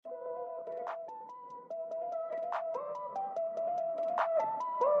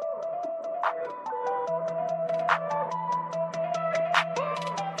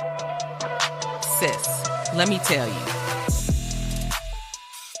sis, let me tell you.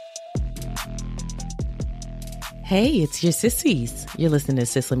 Hey, it's your sissies. You're listening to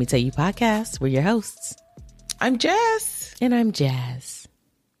Sis Let Me Tell You podcast. We're your hosts. I'm Jess. And I'm Jazz.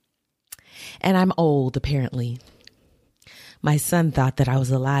 And I'm old, apparently. My son thought that I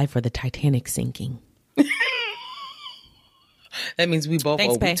was alive for the Titanic sinking. That means we both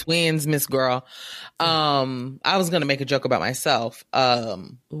Thanks, we twins, Miss Girl. I was gonna make a joke about myself.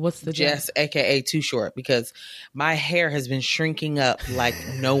 What's the Jess, aka Too Short, because my hair has been shrinking up like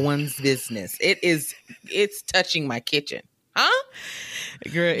no one's business. It's touching my kitchen, huh?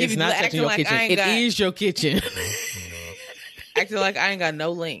 Girl, it's not touching your kitchen. It is your kitchen. Acting like I ain't got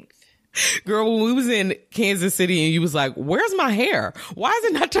no length. Girl, when we was in Kansas City and you was like, "Where's my hair? Why is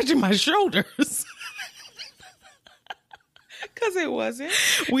it not touching my shoulders?" Because it wasn't.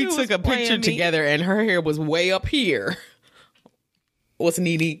 We took a picture together and her hair was way up here. What's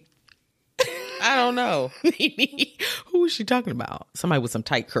Nene? I don't know. Who was she talking about? Somebody with some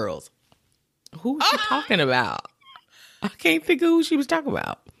tight curls. Who was she talking about? I can't think of who she was talking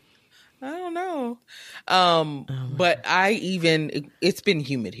about. I don't know. But it's been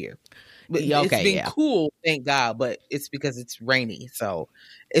humid here. It's been cool, thank God, but it's because it's rainy. So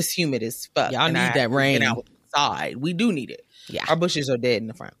it's humid as fuck. Y'all need that rain. Outside. We do need it. Yeah. Our bushes are dead in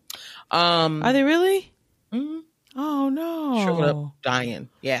the front. Are they really? Mm-hmm. Oh no. Shriveled up, dying.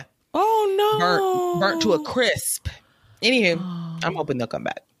 Yeah. Oh no. Burnt to a crisp. Anywho, I'm hoping they'll come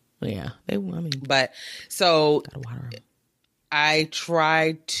back. Yeah. But so gotta water them. I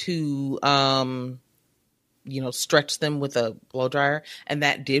tried to stretch them with a blow dryer, and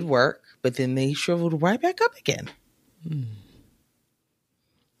that did work, but then they shriveled right back up again.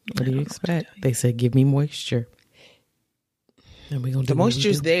 What do you expect? They said, give me moisture. And we gonna do the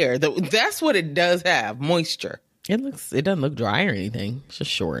moisture's there. That's what it does have, moisture. It doesn't look dry or anything. It's just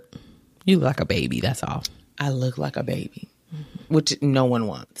short. You look like a baby, that's all. I look like a baby, which no one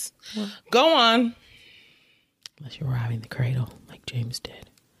wants. Well, go on. Unless you're robbing the cradle like James did.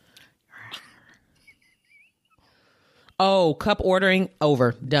 Oh, cup ordering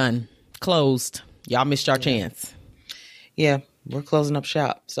over. Done. Closed. Y'all missed your chance. Yeah, we're closing up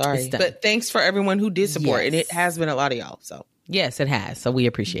shop. Sorry. But thanks for everyone who did support. Yes. And it has been a lot of y'all. So yes, it has. So we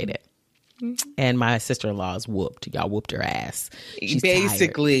appreciate it. Mm-hmm. And my sister-in-law is whooped. Y'all whooped her ass. She's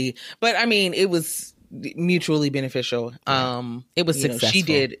basically tired. But I mean, it was mutually beneficial. It was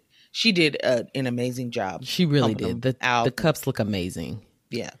successful. She did an amazing job. She really did. The cups look amazing.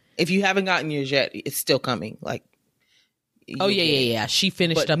 Yeah. If you haven't gotten yours yet, it's still coming. Like, yeah. She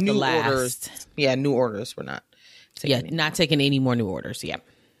finished up the last. Orders, new orders were not. Not taking any more new orders. Yeah.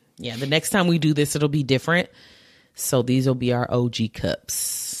 The next time we do this, it'll be different. So these will be our OG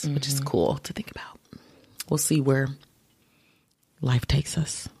cups, which is cool to think about. We'll see where life takes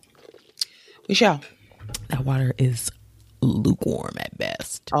us. We shall. That water is lukewarm at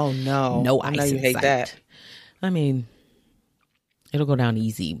best. Oh no! No ice. I know you hate that. I mean, it'll go down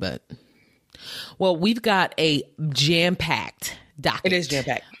easy, but we've got a jam-packed docket. It is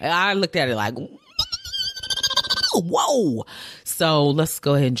jam-packed. I looked at it like, whoa! So let's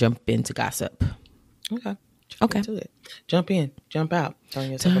go ahead and jump into gossip. Okay. Into it. Jump in, jump out.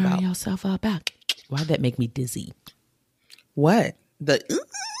 Turn yourself about. Why'd that make me dizzy? What?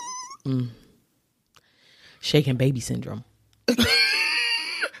 Shaking baby syndrome.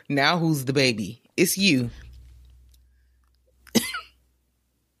 Now who's the baby? It's you.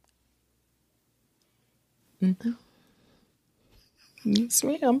 Mm-hmm. Yes,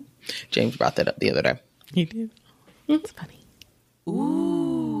 ma'am. James brought that up the other day. He did. It's funny.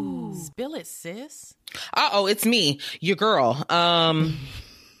 Ooh. Spill it, sis. It's me, your girl.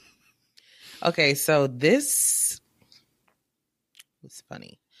 Okay, so this was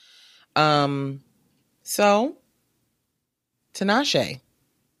funny. So Tinashe,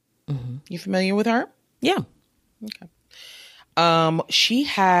 you familiar with her? Yeah. Okay.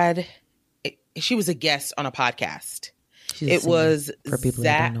 She was a guest on a podcast. It was for people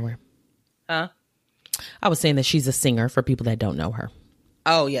that don't know her. Huh? I was saying that she's a singer for people that don't know her.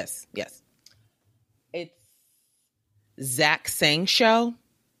 Oh, yes. It's Zach Sang Show.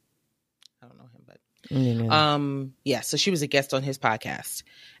 I don't know him, but so she was a guest on his podcast,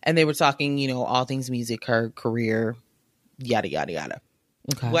 and they were talking, all things music, her career, yada yada yada.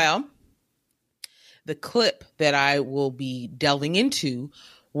 Okay. Well, the clip that I will be delving into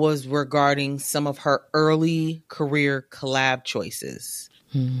was regarding some of her early career collab choices.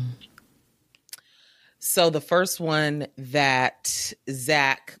 So the first one that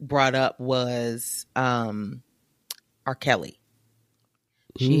Zach brought up was R. Kelly.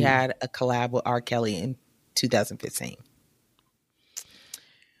 She had a collab with R. Kelly in 2015.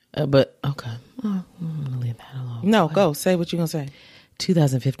 But okay. I'm gonna leave that alone. No, go say what you're gonna say.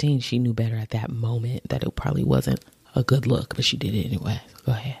 2015, she knew better at that moment that it probably wasn't a good look, but she did it anyway.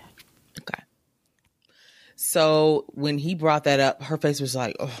 Go ahead. Okay. So when he brought that up, her face was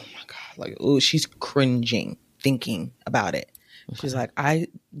like, oh my God, like, oh, she's cringing thinking about it. Okay. She's like, I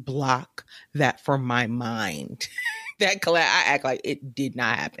block that from my mind. That collab, I act like it did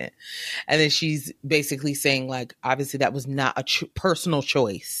not happen. And then she's basically saying, like, obviously that was not a personal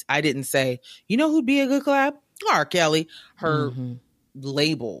choice. I didn't say, you know who'd be a good collab? R. Kelly. Her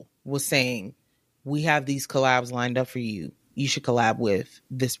label was saying, we have these collabs lined up for you. You should collab with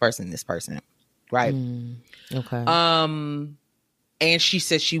this person, right? Okay. And she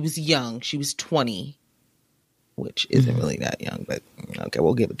said she was young. She was 20, which isn't really that young, but okay,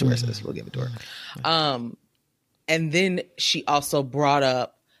 we'll give it to her, sis. We'll give it to her. And then she also brought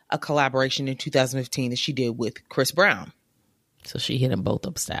up a collaboration in 2015 that she did with Chris Brown. So she hit them both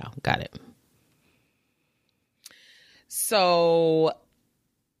up style. Got it. So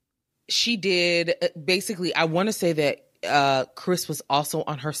she did basically, I want to say that Chris was also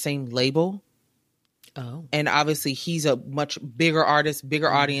on her same label. Oh. And obviously he's a much bigger artist,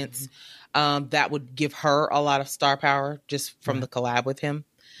 bigger audience. That would give her a lot of star power just from the collab with him.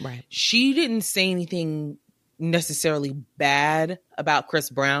 Right. She didn't say anything necessarily bad about Chris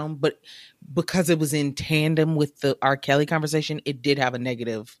Brown, but because it was in tandem with the R. Kelly conversation, it did have a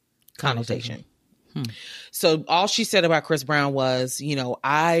negative connotation. So all she said about Chris Brown was, you know,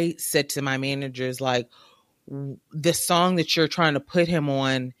 I said to my managers, like, the song that you're trying to put him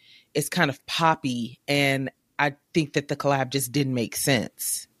on is kind of poppy, and I think that the collab just didn't make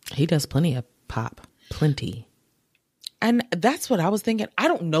sense. He does plenty of pop. Plenty. And that's what I was thinking. I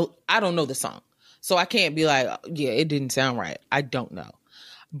don't know the song. So I can't be like, yeah, it didn't sound right. I don't know.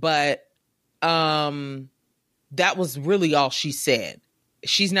 But that was really all she said.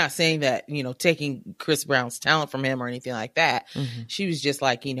 She's not saying that, you know, taking Chris Brown's talent from him or anything like that. She was just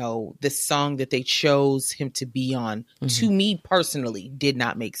like, you know, the song that they chose him to be on, to me personally, did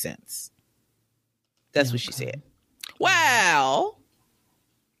not make sense. That's what she said. Wow.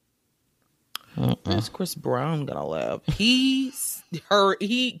 Where's Chris Brown gonna live? He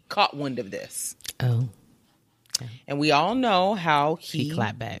caught wind of this. Oh. Okay. And we all know how he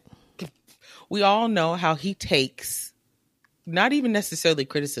clapped back. We all know how he takes not even necessarily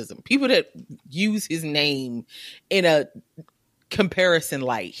criticism. People that use his name in a comparison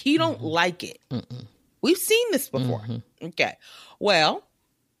light. He don't like it. We've seen this before. Okay. Well,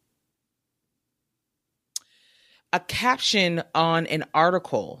 a caption on an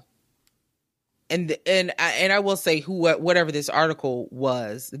article, and I will say whatever this article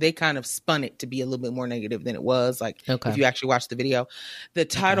was, they kind of spun it to be a little bit more negative than it was. Like, if you actually watch the video, the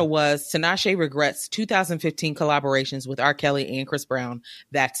title was Tinashe regrets 2015 collaborations with R. Kelly and Chris Brown.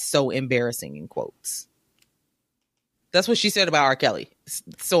 That's so embarrassing, in quotes. That's what she said about R. Kelly. It's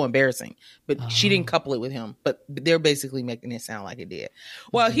so embarrassing, but she didn't couple it with him. But they're basically making it sound like it did.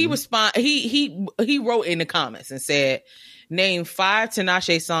 Well, he wrote in the comments and said, "Name 5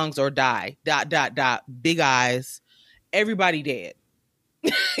 Tinashe songs or die. ... Big eyes. Everybody dead.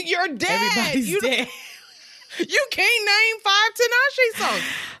 You're dead. Everybody's dead. You can't name 5 Tinashe songs.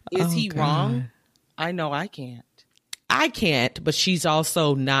 Is he wrong? I know I can't. I can't, but she's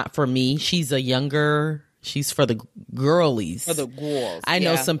also not for me. She's a younger. She's for the girlies. For the girls. I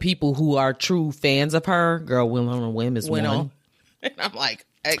know some people who are true fans of her. Girl, Will on a Whim is one. And I'm like,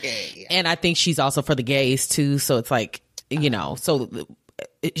 okay. Yeah. And I think she's also for the gays too. So it's like, you know, so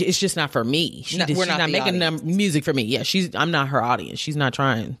it's just not for me. She's not making music for me. Yeah, I'm not her audience. She's not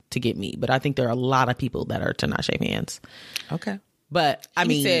trying to get me. But I think there are a lot of people that are Tinashe fans. Okay. But I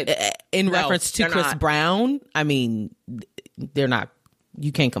mean, in reference to Chris Brown, I mean, they're not.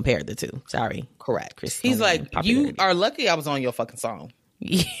 You can't compare the two. Sorry. Correct. Chris, he's like, you are lucky I was on your fucking song.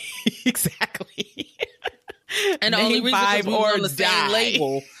 Exactly. And the only reason 5 we were on the same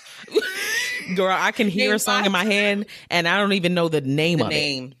label. Girl, I can hear a song in my head and I don't even know the name of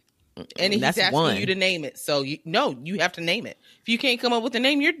it. And he's asking you to name it. So you have to name it. If you can't come up with a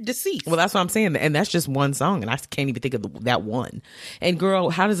name, you're deceased. Well, that's what I'm saying. And that's just one song. And I can't even think of that one. And girl,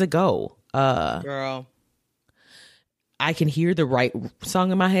 how does it go? Girl. I can hear the right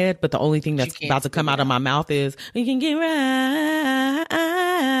song in my head, but the only thing that's about to come out of my mouth is, "You can get right,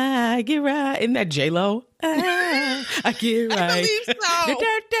 get right." Isn't that J-Lo? I get right. I believe so.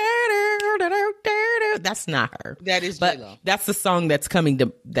 That's not her. That is J-Lo. That's the song that's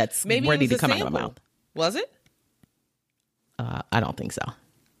maybe ready to come out of my mouth. Was it? I don't think so.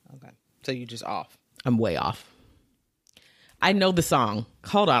 Okay. So you're just off. I'm way off. I know the song.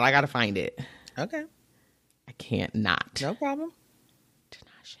 Hold on. I got to find it. Okay. I can't not. No problem.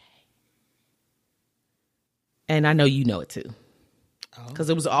 Tinashe. And I know you know it too. Because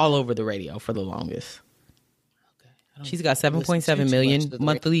it was all over the radio for the longest. Okay. She's got 7.7 million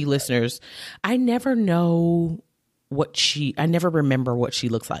monthly listeners. I never know I never remember what she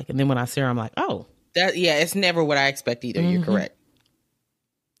looks like. And then when I see her, I'm like, oh. It's never what I expect either. You're correct.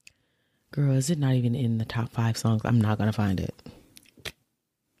 Girl, is it not even in the top 5 songs? I'm not going to find it.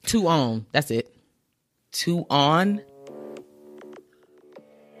 2 On. That's it. 2 On?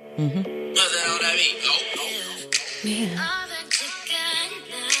 Yeah.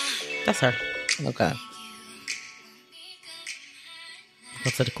 That's her. Okay. Go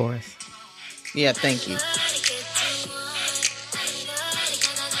to the chorus. Yeah, thank you.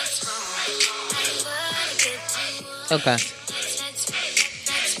 Okay.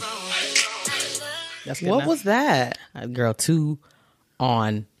 That's good what enough. Was that? Girl, 2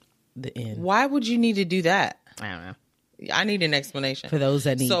 On the end. Why would you need to do that? I don't know. I need an explanation. For those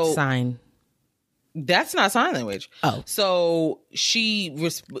that need sign. That's not sign language. Oh. So she,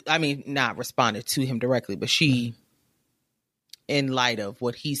 not responded to him directly, but she, in light of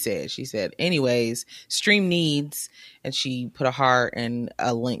what he said, she said, anyways, stream needs, and she put a heart and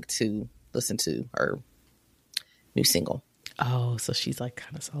a link to listen to her new single. Oh, so she's like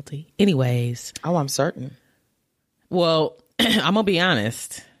kind of salty. Anyways. Oh, I'm certain. Well, I'm going to be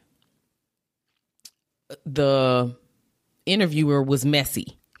honest. The interviewer was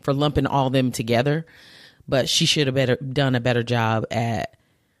messy for lumping all them together, but she should have done a better job at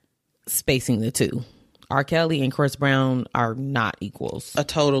spacing the two. R. Kelly and Chris Brown are not equals. A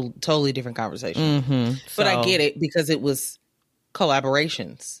totally different conversation. Mm-hmm. But I get it because it was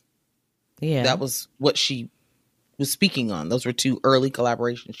collaborations. Yeah. That was what she was speaking on. Those were 2 early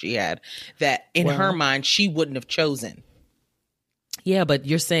collaborations she had that in her mind she wouldn't have chosen. Yeah, but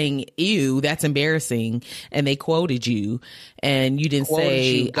you're saying, ew, that's embarrassing. And they quoted you and you didn't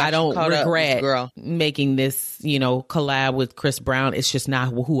say, I don't regret making this, collab with Chris Brown. It's just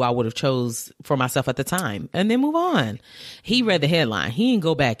not who I would have chose for myself at the time. And then move on. He read the headline. He didn't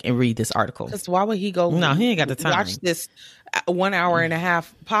go back and read this article. Because why would he go? No, he ain't got the time. Watch this 1 hour and a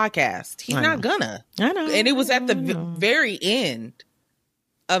half podcast. He's not gonna. I know. And it was at the very end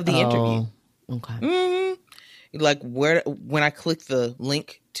of the interview. Okay. Mm-hmm. Like when I clicked the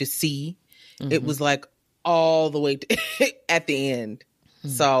link to see, it was like all the way at the end.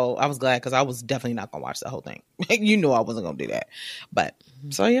 So I was glad because I was definitely not gonna watch the whole thing. You know I wasn't gonna do that. But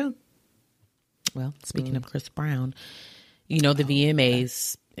so yeah. Well, speaking of Chris Brown, the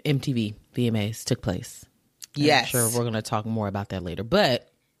VMAs, MTV VMAs took place. Yes, I'm sure we're gonna talk more about that later. But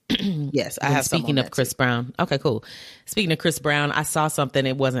yes, I have. Speaking of Chris Brown, okay, cool. Speaking of Chris Brown, I saw something.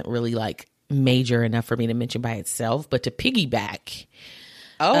 It wasn't really like major enough for me to mention by itself, but to piggyback.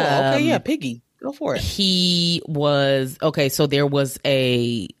 Oh, okay, yeah, piggy. Go for it. He was so there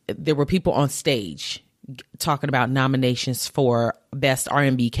were people on stage talking about nominations for best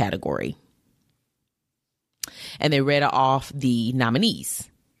R&B category. And they read off the nominees.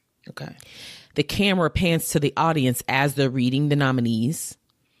 Okay. The camera pans to the audience as they're reading the nominees,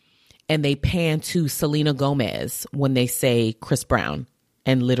 and they pan to Selena Gomez when they say Chris Brown.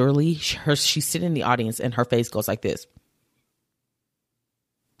 And literally, she's sitting in the audience and her face goes like this.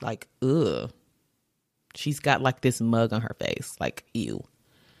 Like, ugh. She's got like this mug on her face. Like, ew.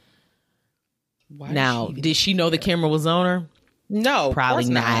 Now, did she know the camera was on her? No, probably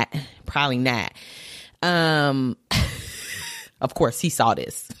not. Probably not. Of course, he saw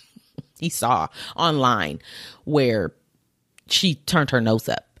this. He saw online where she turned her nose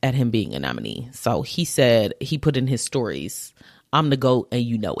up at him being a nominee. So he said, he put in his stories, I'm the GOAT and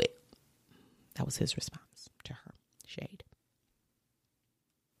you know it. That was his response to her. Shade.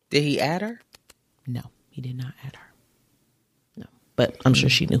 Did he add her? No, he did not add her. No, but I'm sure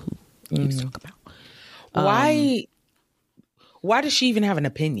she knew who he was talking about. Why does she even have an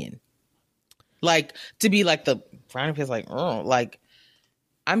opinion? Like, to be like the frowning face, like, oh, like,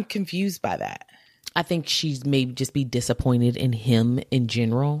 I'm confused by that. I think she's maybe just be disappointed in him in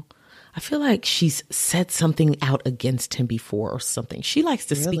general. I feel like she's said something out against him before or something. She likes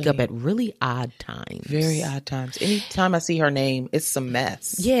to speak up at really odd times. Very odd times. Anytime I see her name, it's a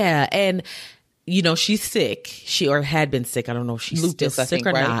mess. Yeah. And, she's sick. She had been sick. I don't know if she's lupus, still sick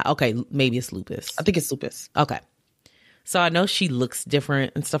or not. Okay. Maybe it's lupus. I think it's lupus. Okay. So I know she looks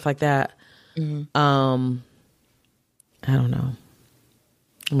different and stuff like that. Mm-hmm. I don't know.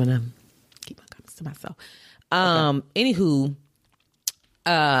 I'm going to keep my comments to myself. Anywho,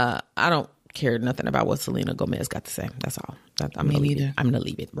 I don't care nothing about what Selena Gomez got to say. That's all. I'm going to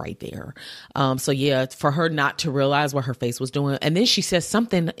leave it right there. So yeah, for her not to realize what her face was doing. And then she says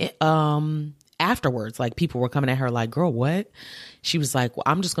something afterwards, like people were coming at her like, girl, what? She was like, well,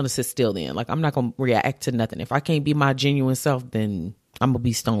 I'm just going to sit still then. Like, I'm not going to react to nothing. If I can't be my genuine self, then I'm going to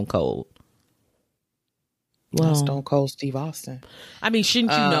be stone cold. Well, Stone Cold Steve Austin. I mean,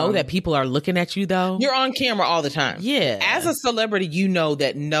 shouldn't you know that people are looking at you though? You're on camera all the time. Yeah. As a celebrity, you know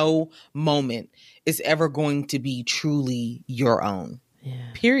that no moment is ever going to be truly your own. Yeah.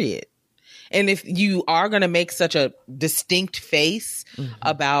 Period. And if you are going to make such a distinct face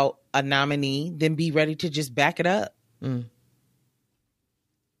about a nominee, then be ready to just back it up.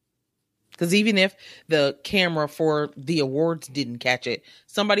 Because even if the camera for the awards didn't catch it,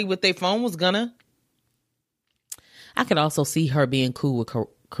 somebody with their phone was gonna. I could also see her being cool with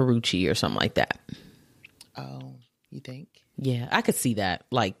Karrueche or something like that. Oh, you think? Yeah, I could see that.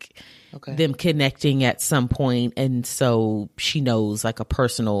 Like Okay. them connecting at some point, and so she knows like a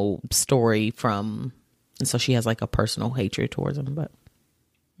personal story from, and so she has like a personal hatred towards him. But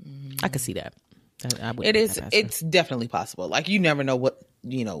I could see that. It is. It's definitely possible. Like you never know what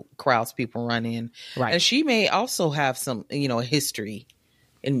crowds people run in, right? And she may also have some a history,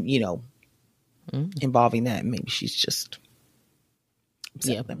 and involving that. Maybe she's just.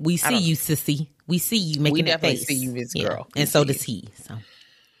 Yeah, we see you, sissy. We see you making that face. We definitely see you, Miss Girl. And so does he. So.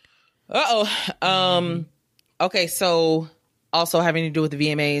 Okay, so also having to do with the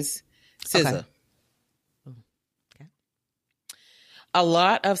VMAs, SZA. Okay. A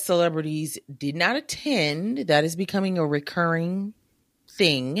lot of celebrities did not attend. That is becoming a recurring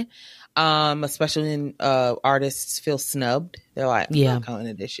thing, especially when artists feel snubbed. They're like, I'm not coming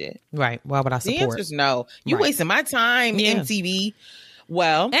to this shit. Right. Why would I support? The answer is no. You wasting my time, MTV.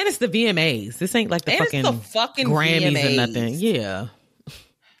 Well, and it's the VMAs. This ain't like the fucking Grammys VMAs. or nothing. Yeah.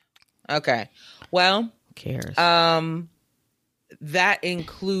 Okay. Well, who cares? That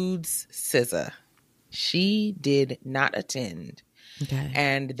includes SZA. She did not attend. Okay.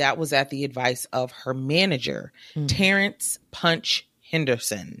 And that was at the advice of her manager, Terrence Punch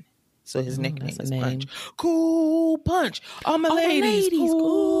Henderson. So his nickname is Punch. Cool Punch. All my ladies.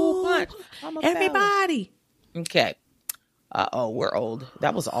 Cool Punch. Everybody. Okay. We're old.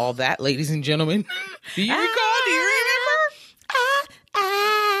 That was all that, ladies and gentlemen. Do you recall? Do you remember?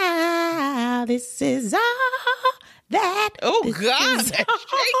 This is all that. Oh, God. That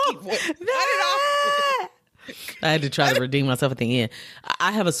shaky voice. I had to try to redeem myself at the end.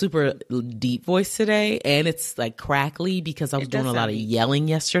 I have a super deep voice today, and it's like crackly because I was doing a lot of yelling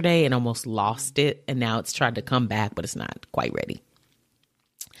yesterday and almost lost it. And now it's tried to come back, but it's not quite ready.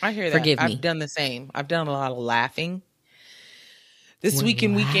 I hear that. Forgive me. I've done the same. I've done a lot of laughing this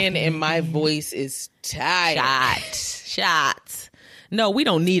weekend, and my voice is tired. Shots. No, we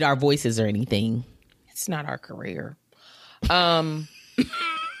don't need our voices or anything. It's not our career.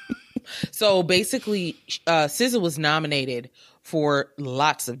 So basically, SZA was nominated for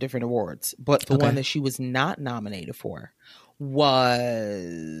lots of different awards, but the one that she was not nominated for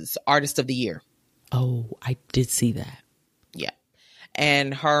was Artist of the Year. Oh, I did see that. Yeah.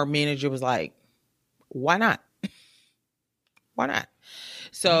 And her manager was like, why not? Why not?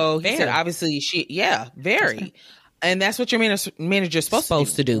 So he said, obviously, very. And that's what your manager is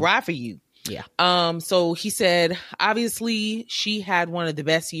supposed to do. Right for you. Yeah. So he said, obviously, she had one of the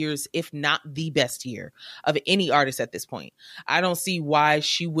best years, if not the best year of any artist at this point. I don't see why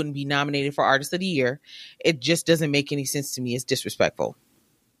she wouldn't be nominated for Artist of the Year. It just doesn't make any sense to me. It's disrespectful.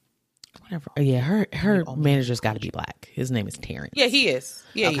 Whatever. Yeah, her manager's got to be black. His name is Terrence. Yeah, he is.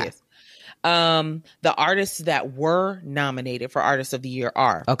 Yeah, he is. The artists that were nominated for Artist of the Year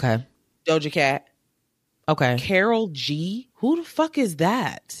are Doja Cat. Okay. Karol G. Who the fuck is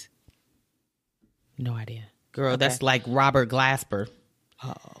that? No idea. Girl, that's like Robert Glasper.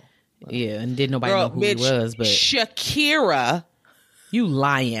 Oh. Yeah, and didn't nobody know who he was, but Shakira. You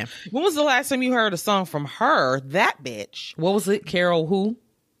lying. When was the last time you heard a song from her? That bitch. What was it? Karol who?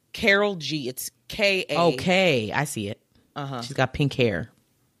 Karol G. It's K-A. Okay, I see it. She's got pink hair.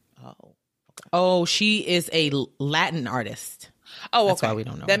 Oh. Okay. Oh, she is a Latin artist. Oh, that's why we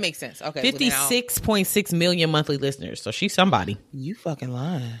don't know. That makes sense. Okay. 56.6 million monthly listeners. So she's somebody. You fucking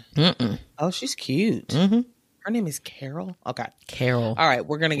lying. Mm-mm. Oh, she's cute. Mm-hmm. Her name is Carol. Okay. Carol. All right.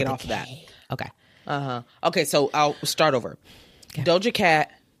 We're going to get off of that. Okay. Okay. So I'll start over. Okay. Doja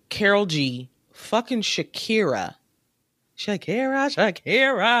Cat, Karol G, fucking Shakira.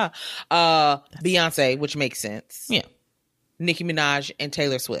 Beyonce, which makes sense. Yeah. Nicki Minaj and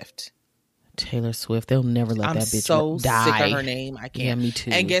Taylor Swift. Taylor Swift. They'll never let that bitch die. I'm so sick of her name. I can't. Yeah, me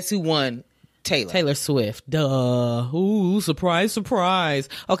too. And guess who won? Taylor Swift. Duh. Ooh, surprise, surprise.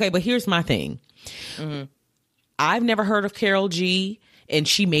 Okay, but here's my thing. Mm-hmm. I've never heard of Karol G, and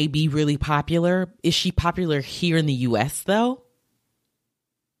she may be really popular. Is she popular here in the U.S., though?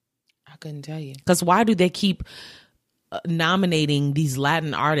 I couldn't tell you. Because why do they keep nominating these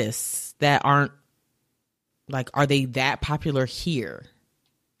Latin artists that aren't, like, are they that popular here?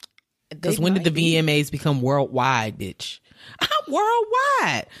 Because when did the VMAs become worldwide, bitch?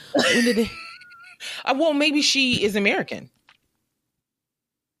 Worldwide. When did they? Well, maybe she is American.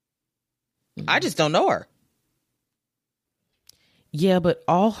 I just don't know her. Yeah, but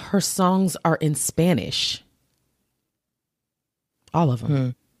all her songs are in Spanish. All of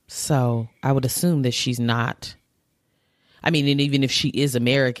them. So I would assume that she's not. I mean, and even if she is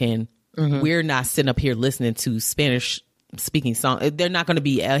American, we're not sitting up here listening to Spanish speaking songs. They're not going to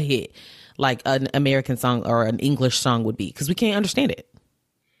be a hit like an American song or an English song would be, because we can't understand it.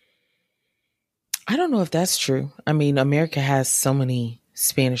 I don't know if that's true. I mean, America has so many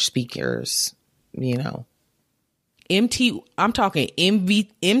Spanish speakers, you know. I'm talking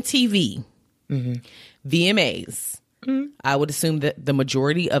MTV, VMAs. I would assume that the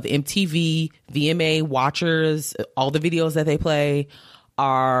majority of MTV, VMA watchers, all the videos that they play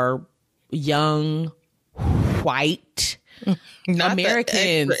are young, white,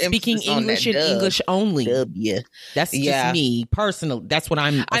 Americans speaking English and English only. That's just me personally. That's what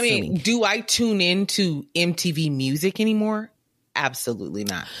I'm assuming. I mean, do I tune into MTV music anymore? Absolutely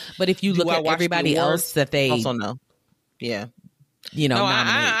not. But if you look at everybody else that they also know. Yeah. You know,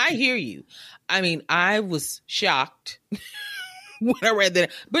 I hear you. I mean, I was shocked when I read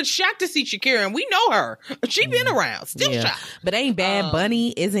that, but shocked to see Shakira, and we know her. She's been around. Still shocked. But ain't Bad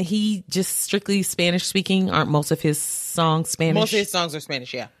Bunny, isn't he just strictly Spanish speaking? Aren't most of his songs Spanish? Most of his songs are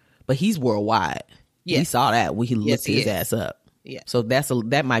Spanish, yeah. But he's worldwide. Yeah. We saw that when he looked his ass up. Yeah. So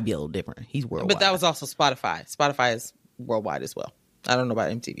that might be a little different. He's worldwide. But that was also Spotify. Spotify is worldwide as well. I don't know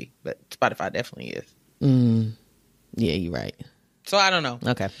about MTV, but Spotify definitely is. Yeah, you're right. So I don't know.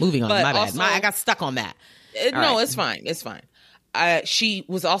 Okay, moving on. But my also, bad. I got stuck on that. No, it's fine. It's fine. She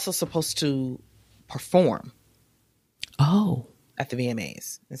was also supposed to perform. Oh. At the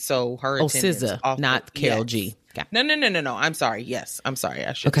VMAs. And so her attendance. SZA, not Karol G. Okay. No. I'm sorry. Yes. I'm sorry.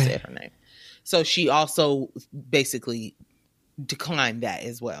 I should have said her name. So she also basically declined that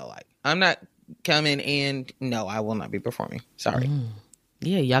as well. Like, I'm not coming, and no, I will not be performing. Sorry.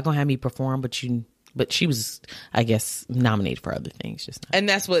 Yeah, y'all gonna have me perform, but she was, I guess, nominated for other things just now. And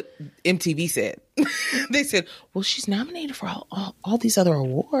that's what MTV said. They said, well, she's nominated for all these other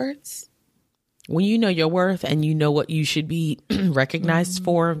awards. When you know your worth and you know what you should be recognized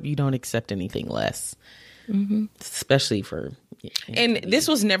for, you don't accept anything less. Especially for MTV. And this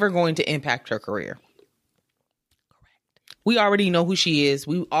was never going to impact her career. Correct. We already know who she is.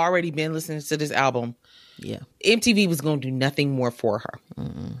 We've already been listening to this album. Yeah. MTV was going to do nothing more for her.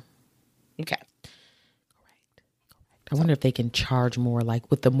 Okay. I wonder if they can charge more,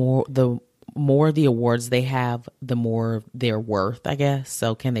 like with the more the awards they have, the more they're worth, I guess.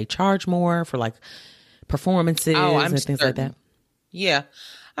 So can they charge more for like performances and things like that? Yeah,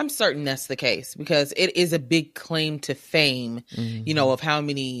 I'm certain that's the case, because it is a big claim to fame, you know, of how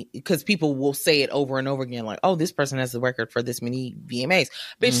many, because people will say it over and over again, like, oh, this person has the record for this many VMAs.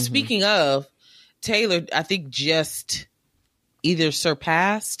 But speaking of, Taylor, I think just either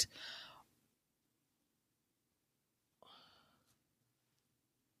surpassed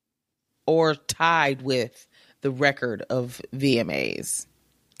or tied with the record of VMAs.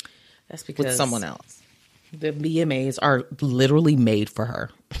 That's because with someone else. The VMAs are literally made for her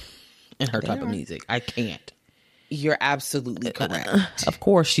and her type of music. I can't. You're absolutely correct. Of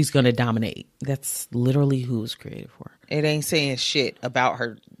course she's going to dominate. That's literally who it was created for. It ain't saying shit about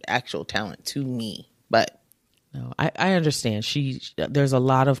her actual talent to me, but no, I understand. There's a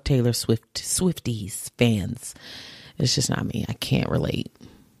lot of Taylor Swifties fans. It's just not me. I can't relate.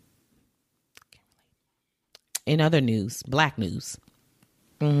 In other news, black news.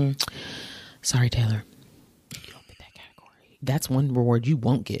 Sorry, Taylor. You don't get that category. That's one reward you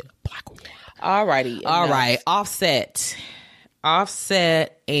won't get. Black award. Alrighty. All right. Offset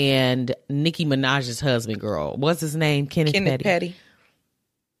and Nicki Minaj's husband, girl. What's his name? Kenneth Petty.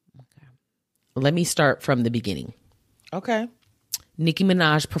 Okay. Let me start from the beginning. Okay. Nicki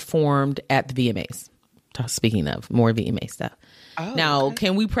Minaj performed at the VMAs. Speaking of more VMA stuff. Oh, now,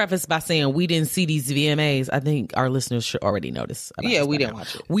 can we preface by saying we didn't see these VMAs? I think our listeners should already notice. Yeah, we didn't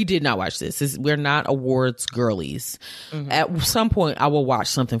watch it. We did not watch this. We're not awards girlies. At some point, I will watch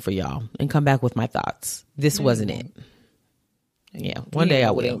something for y'all and come back with my thoughts. This wasn't it. Yeah, one day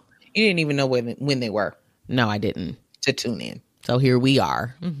I will. You didn't even know when they were. No, I didn't. To tune in. So here we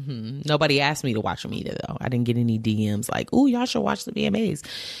are. Nobody asked me to watch them either, though. I didn't get any DMs like, "Oh, y'all should watch the VMAs."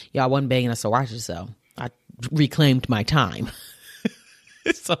 Y'all wasn't begging us to watch it, so I reclaimed my time.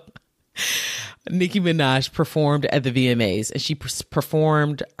 So Nicki Minaj performed at the VMAs, and she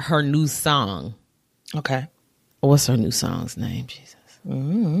performed her new song. Okay. What's her new song's name? Jesus.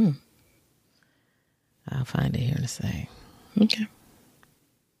 Mm-hmm. I'll find it here in a second. Okay.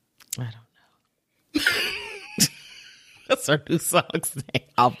 I don't know. What's her new song's name?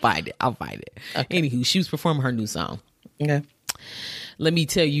 I'll find it. Okay. Anywho, she was performing her new song. Okay. Let me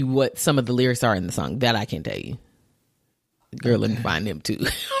tell you what some of the lyrics are in the song. That I can tell you. Girl, let me find them too.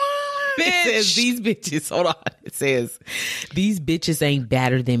 It says, these bitches, hold on. It says, these bitches ain't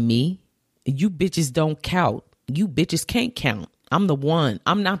better than me. You bitches don't count. You bitches can't count. I'm the one.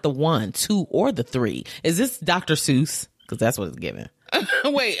 I'm not the 1, 2, or the 3. Is this Dr. Seuss? Because that's what it's giving.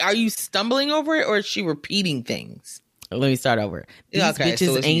 Wait, are you stumbling over it or is she repeating things? Let me start over. These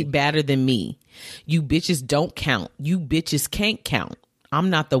bitches so ain't better than me. You bitches don't count. You bitches can't count. I'm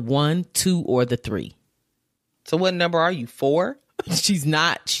not the 1, 2, or the 3. So what number are you? 4? She's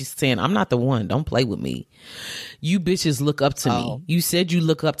not. She's saying, I'm not the one. Don't play with me. You bitches look up to me. You said you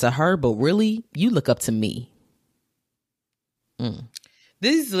look up to her, but really, you look up to me.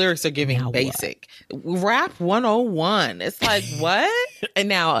 These lyrics are giving now basic. What? Rap 101. It's like, what? And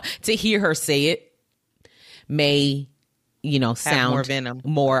now to hear her say it may, sound more venom.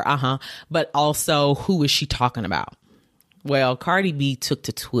 More, But also, who is she talking about? Well, Cardi B took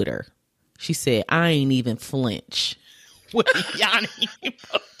to Twitter. She said, I ain't even flinch. With Yanni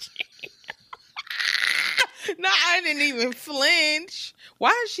emoji. No, I didn't even flinch. Why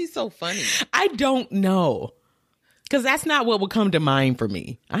is she so funny? I don't know. Because that's not what would come to mind for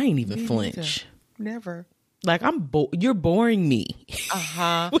me. I ain't even flinch. Never. Like, you're boring me.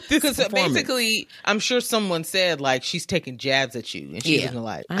 Because basically, I'm sure someone said, like, she's taking jabs at you. And she was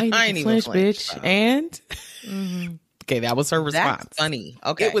like, I ain't even flinch, bitch. And? Mm-hmm. Okay, that was her response. That's funny.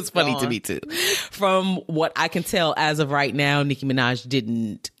 Okay. It was funny to me, too. From what I can tell, as of right now, Nicki Minaj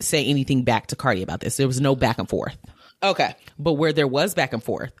didn't say anything back to Cardi about this. There was no back and forth. Okay. But where there was back and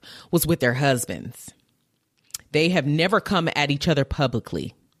forth was with their husbands. They have never come at each other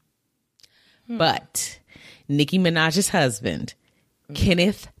publicly. But Nicki Minaj's husband,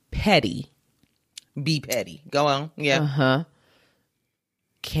 Kenneth Petty. B. Petty. Go on. Yeah.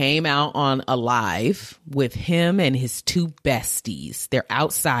 Came out on a live with him and his 2 besties. They're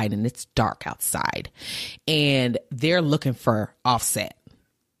outside and it's dark outside. And they're looking for Offset.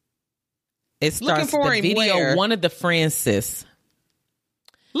 It starts the video. Where? One of the Francis.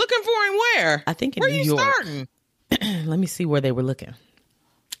 Looking for him where? I think in Where New you York. Starting? Let me see where they were looking.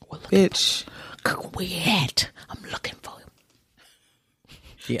 Bitch. Where you at? I'm looking for him.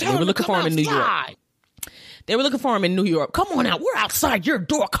 Yeah, they were looking for him in New York. They were looking for him in New York. Come on out. We're outside your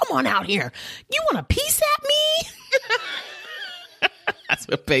door. Come on out here. You want a piece at me? That's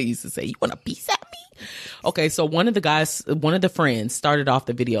what Faye used to say. You want a piece at me? Okay, so one of the friends started off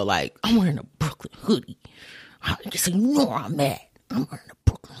the video like, I'm wearing a Brooklyn hoodie. Just so you know where I'm at. I'm wearing a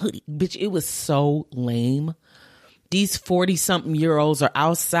Brooklyn hoodie. Bitch, it was so lame. These 40-something-year-olds are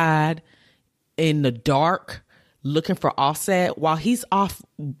outside in the dark looking for Offset while he's off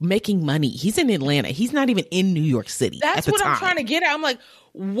making money. He's in Atlanta. He's not even in New York City. That's what I'm trying to get at. I'm like,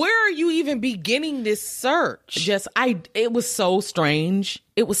 where are you even beginning this search? It was so strange.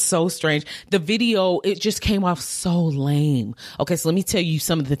 It was so strange. The video, it just came off so lame. Okay, so let me tell you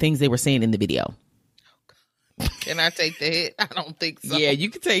some of the things they were saying in the video. Can I take the hit? I don't think so. Yeah, you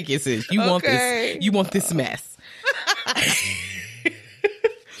can take it, sis. You want this. You want this mess.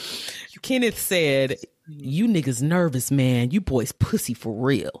 Kenneth said, you niggas nervous, man. You boys pussy for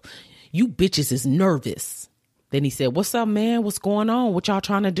real. You bitches is nervous. Then he said, what's up, man? What's going on? What y'all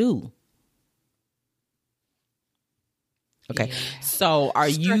trying to do? Okay. Yeah. So are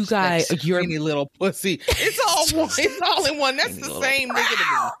you guys, you're any little pussy. It's all in one. That's the same nigga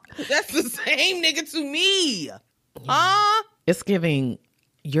to me. That's the same nigga to me. Huh? It's giving,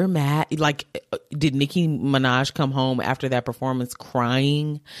 you're mad. Like, did Nicki Minaj come home after that performance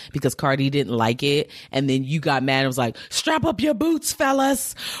crying because Cardi didn't like it? And then you got mad and was like, strap up your boots,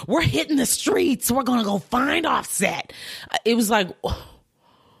 fellas. We're hitting the streets. We're going to go find Offset. It was like,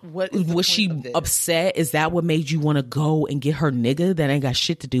 what was she upset? Is that what made you want to go and get her nigga that ain't got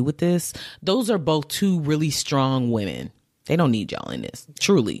shit to do with this? Those are both 2 really strong women. They don't need y'all in this.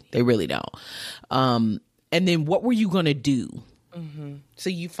 Truly. They really don't. And then what were you going to do? Mm-hmm.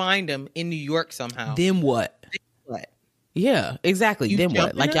 So you find him in New York somehow. Then what? Yeah, exactly. Then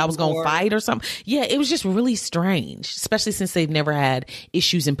what? Like y'all was going to fight or something? Yeah, it was just really strange, especially since they've never had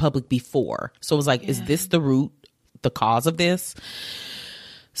issues in public before. So it was like, is this the root, the cause of this?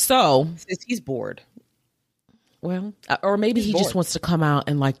 So he's bored. Well, or maybe he just wants to come out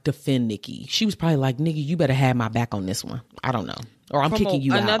and like defend Nicki. She was probably like, nigga, you better have my back on this one. I don't know. Or I'm kicking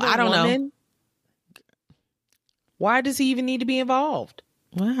you out. I don't know. Why does he even need to be involved?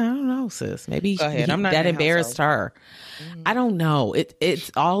 Well, I don't know, sis. Maybe Go ahead. I'm not that in the embarrassed her. I don't know. It's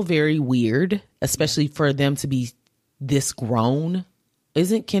all very weird, especially for them to be this grown.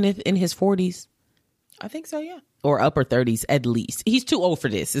 Isn't Kenneth in his 40s? I think so, yeah. Or upper 30s at least. He's too old for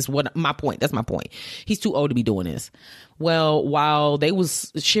this, is what my point. That's my point. He's too old to be doing this. Well, while they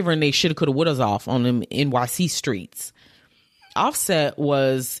was shivering they shoulda, coulda, wouldas off on them NYC streets, Offset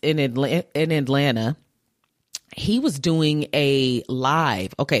was in Atlanta. He was doing a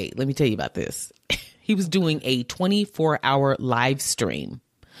live. Okay, let me tell you about this. He was doing a 24-hour live stream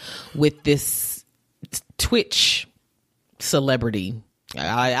with this Twitch celebrity.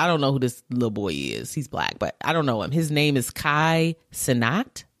 I don't know who this little boy is. He's black, but I don't know him. His name is Kai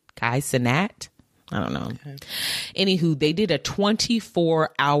Cenat. I don't know. Okay. Anywho, they did a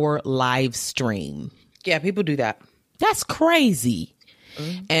 24-hour live stream. Yeah, people do that. That's crazy.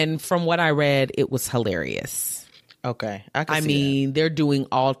 And from what I read, it was hilarious. Okay. I mean, they're doing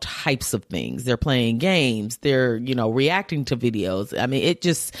all types of things. They're playing games. They're, reacting to videos. I mean,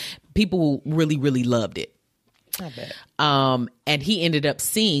 people really, really loved it. I bet. And he ended up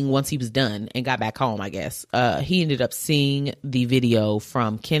seeing, once he was done and got back home, I guess, he ended up seeing the video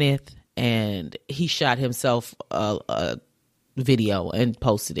from Kenneth, and he shot himself a video and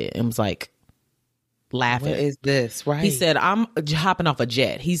posted it and was like, laughing. What is this? Right. He said, I'm hopping off a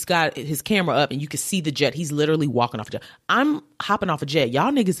jet. He's got his camera up and you can see the jet. He's literally walking off a jet. I'm hopping off a jet.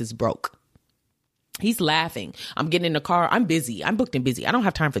 Y'all niggas is broke. He's laughing. I'm getting in the car. I'm busy. I'm booked and busy. I don't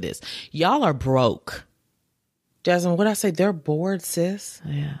have time for this. Y'all are broke. Jasmine, what I say? They're bored, sis.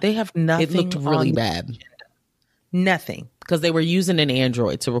 Yeah. They have nothing. It looked really bad. Nothing. Because they were using an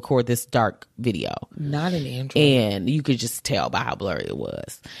Android to record this dark video. Not an Android. And you could just tell by how blurry it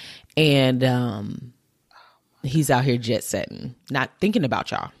was. And he's out here jet setting, not thinking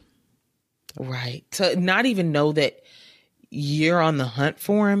about y'all. Right. To not even know that you're on the hunt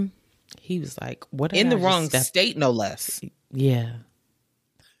for him. He was like, what? In the wrong state, no less. Yeah.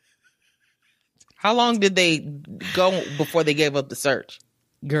 How long did they go before they gave up the search?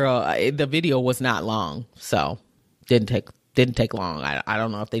 Girl, the video was not long, so didn't take long. I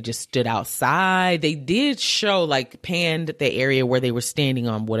don't know if they just stood outside. They did show, panned the area where they were standing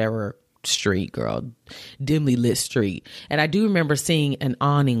on whatever street, girl, dimly lit street. And I do remember seeing an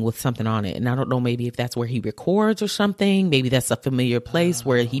awning with something on it. And I don't know, maybe if that's where he records or something. Maybe that's a familiar place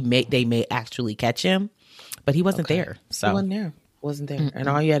where they may actually catch him. But he wasn't there. So he wasn't there. Mm-mm. And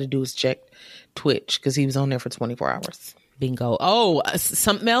all you had to do was check Twitch because he was on there for 24 hours. Bingo. Oh,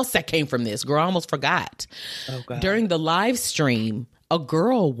 something else that came from this. Girl, I almost forgot. Oh, God. During the live stream, a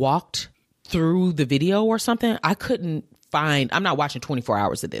girl walked through the video or something. I couldn't find. I'm not watching 24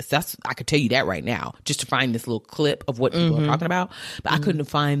 hours of this. I could tell you that right now, just to find this little clip of what people are talking about. But I couldn't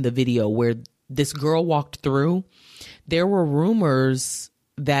find the video where this girl walked through. There were rumors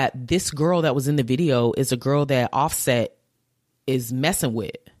that this girl that was in the video is a girl that Offset is messing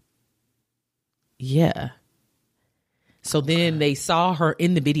with. Yeah. So then they saw her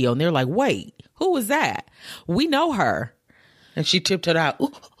in the video and they're like, wait, who was that? We know her. And she tiptoed out.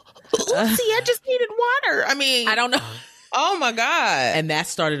 Oopsie, I just needed water. I mean, I don't know. Oh my God. And that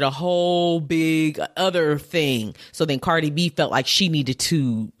started a whole big other thing. So then Cardi B felt like she needed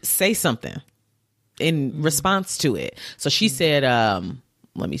to say something in response to it. So she said,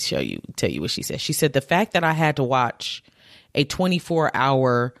 let me tell you what she said. She said, the fact that I had to watch a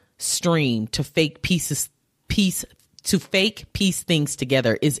 24-hour stream to piece things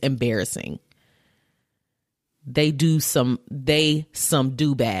together is embarrassing. They some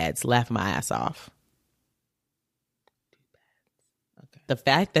do-bads. Laugh my ass off. Okay. The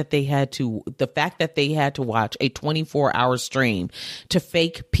fact that they had to watch a 24-hour stream to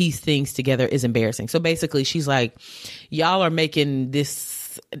piece things together is embarrassing. So basically she's like, y'all are making this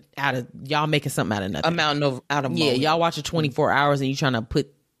y'all making something out of nothing. Out of yeah, y'all watching 24 hours and you trying to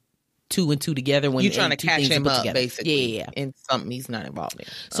put two and two together when you're trying to catch him up together. basically. Yeah. In something he's not involved in.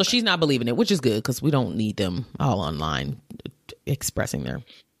 So she's not believing it, which is good because we don't need them all online expressing their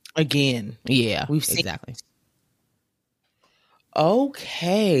again. Yeah, we've seen exactly.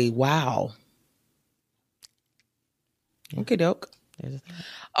 Okay. Wow. Okay, doke.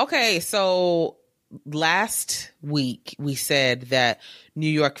 Okay, so last week we said that New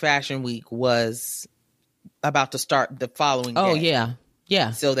York Fashion Week was about to start the following day. Oh, yeah.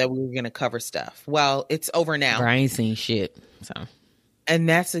 Yeah. So that we were going to cover stuff. Well, it's over now. I ain't seen shit. So. And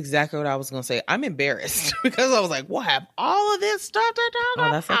that's exactly what I was going to say. I'm embarrassed because I was like, we'll have all of this stuff to talk about.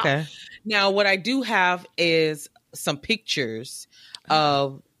 Oh, that's okay. Now, what I do have is some pictures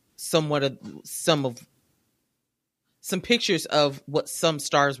of some pictures of what some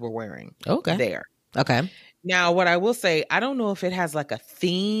stars were wearing. Okay. There. Okay. Now, what I will say, I don't know if it has like a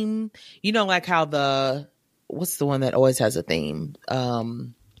theme. You know, like how what's the one that always has a theme?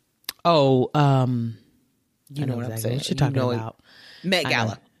 You You know know what I'm saying? what you're talking about. Met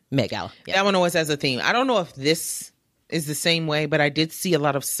Gala. Met Gala. Yeah. That one always has a theme. I don't know if this is the same way, but I did see a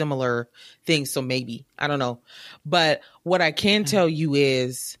lot of similar things. So maybe, I don't know. But what I can tell you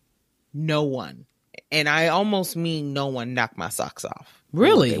is no one, and I almost mean no one, knocked my socks off.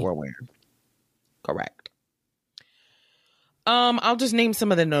 Really? They were wearing. Correct. I'll just name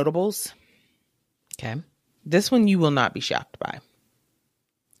some of the notables. Okay. This one you will not be shocked by.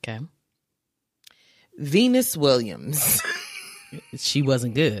 Okay. Venus Williams. She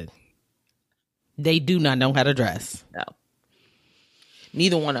wasn't good. They do not know how to dress. No.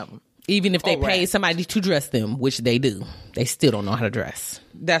 Neither one of them. Even if they paid somebody to dress them, which they do, they still don't know how to dress.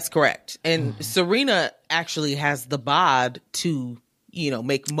 That's correct. And Serena actually has the bod to,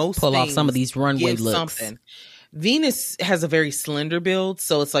 make most pull things off some of these runway looks. Something. Venus has a very slender build,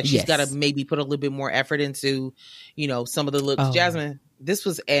 so it's like she's got to maybe put a little bit more effort into, some of the looks. Oh. Jasmine, this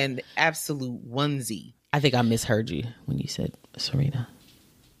was an absolute onesie. I think I misheard you when you said Serena.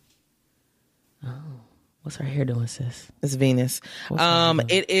 Oh, what's her hair doing, sis? It's Venus.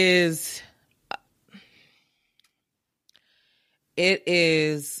 It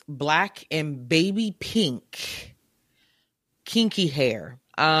is black and baby pink, kinky hair.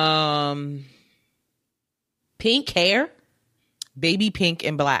 Pink hair? Baby pink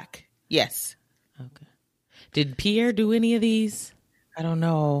and black. Yes. Okay. Did Pierre do any of these? I don't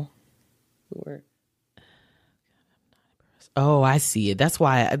know. Oh, I see it. That's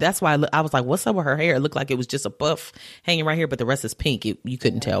why I was like, what's up with her hair? It looked like it was just a puff hanging right here, but the rest is pink. You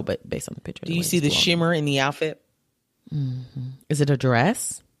couldn't tell, but based on the picture. Do you see the shimmer in the outfit? Mm-hmm. Is it a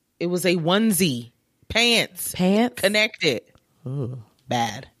dress? It was a onesie. Pants. Connected. Ooh.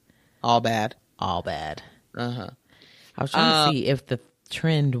 Bad. All bad. Uh-huh. I was trying to see if the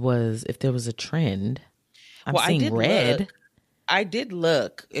trend was, if there was a trend. I'm seeing red. I did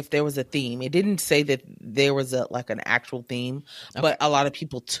look if there was a theme. It didn't say that there was an actual theme, but a lot of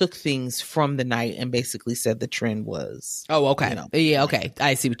people took things from the night and basically said the trend was. Oh, okay. Yeah, okay.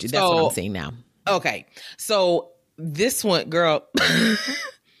 I see that's what I'm seeing now. Okay. So this one, girl,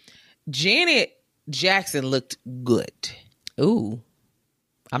 Janet Jackson looked good. Ooh.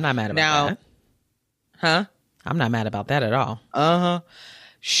 I'm not mad about that. Huh? I'm not mad about that at all. Uh-huh.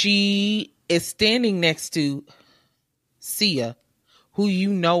 She is standing next to Sia, who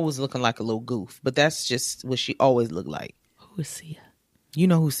was looking like a little goof, but that's just what she always looked like. Who is Sia? You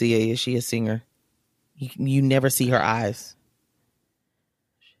know who Sia is. She a singer. You never see her eyes.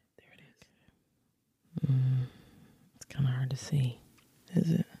 There it is. It's kind of hard to see. Is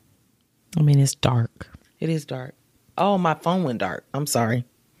it? I mean, it's dark. It is dark. Oh, my phone went dark. I'm sorry.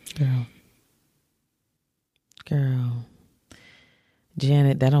 Girl.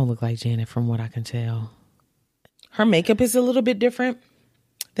 Janet, that don't look like Janet from what I can tell. Her makeup is a little bit different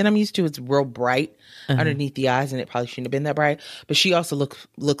than I'm used to. It's real bright underneath the eyes, and it probably shouldn't have been that bright. But she also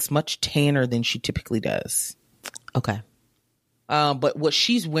looks much tanner than she typically does. Okay. But what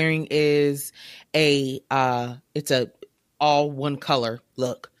she's wearing is it's a all one color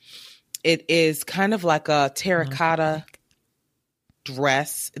look. It is kind of like a terracotta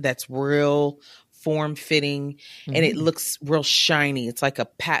dress that's real form-fitting, and it looks real shiny. It's like a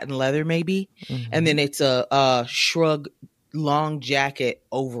patent leather maybe, and then it's a shrug long jacket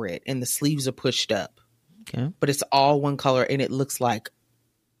over it, and the sleeves are pushed up. Okay. But it's all one color, and it looks like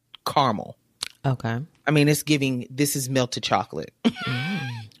caramel. Okay. I mean, it's giving, this is melted chocolate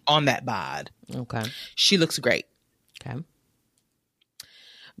on that bod. Okay. She looks great. Okay.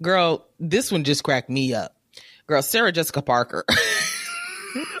 Girl, this one just cracked me up. Girl, Sarah Jessica Parker.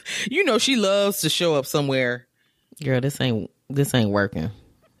 She loves to show up somewhere. Girl, this ain't working.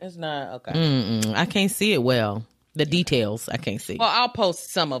 It's not okay. I can't see it well. The details I can't see. Well, I'll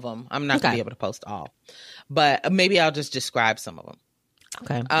post some of them. I'm not gonna be able to post all, but maybe I'll just describe some of them.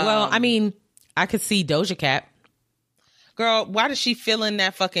 Okay. Well, I mean, I could see Doja Cat. Girl, why does she fill in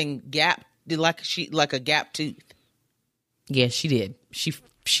that fucking gap like a gap tooth? Yeah, she did.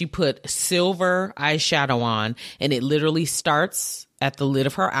 She put silver eyeshadow on, and it literally starts at the lid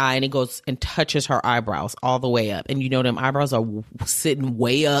of her eye, and it goes and touches her eyebrows all the way up. And them eyebrows are sitting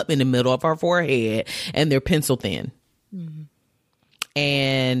way up in the middle of her forehead, and they're pencil thin. Mm-hmm.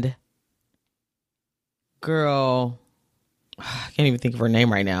 And girl, I can't even think of her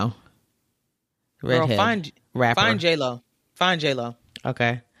name right now. Redhead. Girl, find J-Lo. Find J-Lo.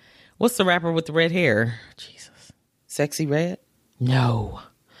 Okay. What's the rapper with the red hair? Jesus. Sexy Red? No.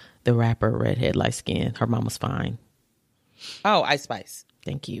 The rapper, redhead, light skin. Her mama's fine. Oh, Ice Spice.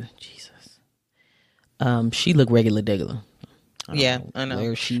 Thank you, Jesus. She looked regular degular. I know.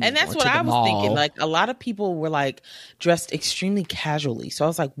 Where she and that's what I was thinking. Like, a lot of people were like dressed extremely casually. So I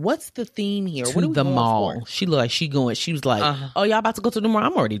was like, what's the theme here? What are we the going mall. for? She looked like she was like, oh, y'all about to go to the mall?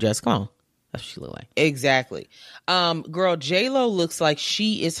 I'm already dressed. Come on. That's what she looked like. Exactly. Girl, J-Lo looks like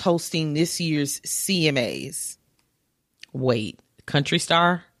she is hosting this year's CMAs. Wait, country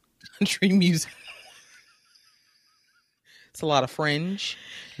star? Country music. It's a lot of fringe.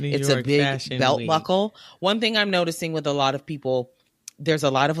 It's a big belt buckle. One thing I'm noticing with a lot of people, there's a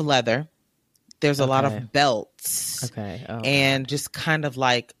lot of leather. There's a lot of belts. Okay. Oh, and just kind of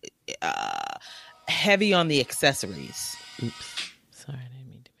like heavy on the accessories. Oops. Sorry, I didn't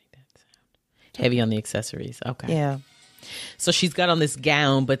mean to make that sound. Heavy on the accessories. Okay. Yeah. So she's got on this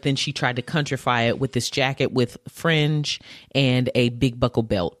gown, but then she tried to countrify it with this jacket with fringe and a big buckle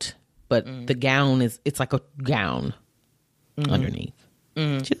belt. But the gown it's like a gown underneath.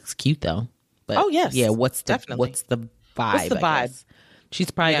 She looks cute though. But yes. Yeah, what's the vibe? What's the vibe?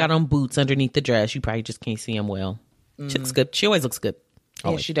 She's probably got on boots underneath the dress. You probably just can't see them well. She looks good. She always looks good.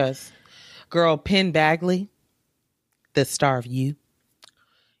 Always. Yeah, she does. Girl, Penn Badgley, the star of You.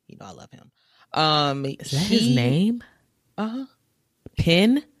 You know I love him. Is that his name?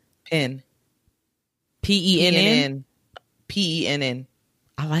 Penn? Penn. Penn? Penn.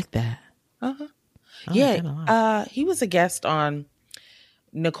 I like that. Yeah. He was a guest on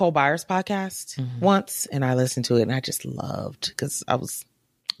Nicole Byers' podcast once, and I listened to it, and I just loved, because I was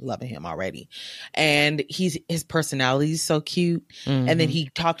loving him already. And his personality is so cute. And then he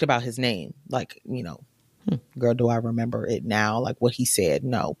talked about his name, like, you know, girl, do I remember it now? Like what he said?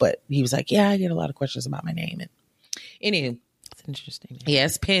 No, but he was like, yeah, I get a lot of questions about my name. And anywho, it's interesting.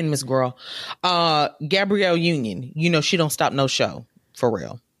 Yes, Penn, Miss Girl. Gabrielle Union, you know, she don't stop no show, for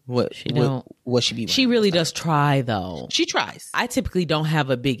real. What she be wearing? She really does try, though. She tries. I typically don't have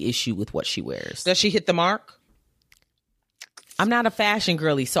a big issue with what she wears. Does she hit the mark? I'm not a fashion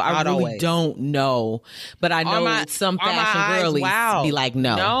girlie, so I really don't know. But I know some fashion girlies be like,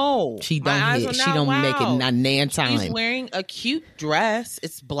 no, she don't hit. She don't make it not nan time. She's wearing a cute dress.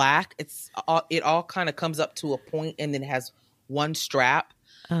 It's black. It all kind of comes up to a point and then has one strap.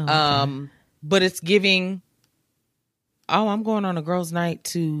 Oh, okay. But it's giving. Oh, I'm going on a girls' night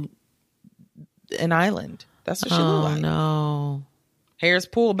to an island. That's what she look like. No, hair's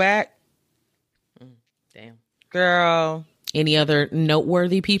pulled back. Damn, girl. Any other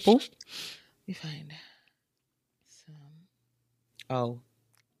noteworthy people? Let me find some. Oh,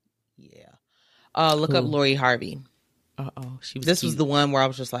 yeah. Look up Lori Harvey. She was. This cute. was the one where I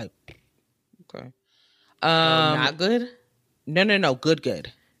was just like, okay. Not good. No.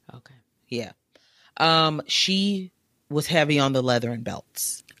 Good. Okay. Yeah. She was heavy on the leather and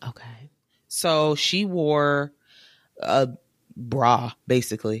belts. Okay. So she wore a bra,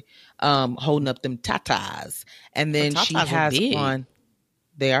 basically, holding up them tatas. And then she has on,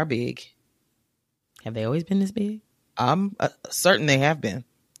 they are big. Have they always been this big? I'm certain they have been.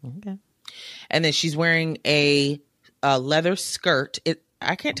 Okay. And then she's wearing a leather skirt.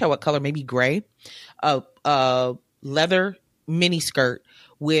 I can't tell what color, maybe gray. A leather mini skirt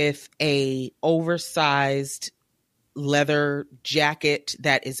with a oversized leather jacket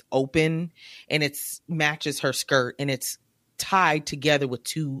that is open, and it matches her skirt, and it's tied together with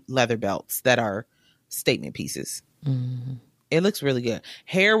two leather belts that are statement pieces. It looks really good.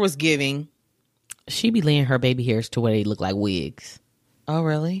 Hair was giving. She be laying her baby hairs to where they look like wigs. Oh,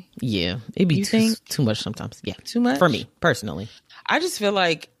 really? Yeah. It'd be too much sometimes. Yeah. Too much? For me, personally. I just feel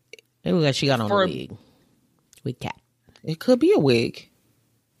like it look like she got on a wig. Wig cap. It could be a wig.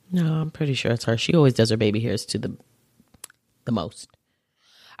 No, I'm pretty sure it's her. She always does her baby hairs to the most.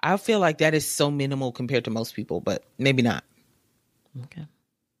 I feel like that is so minimal compared to most people, but maybe not. Okay.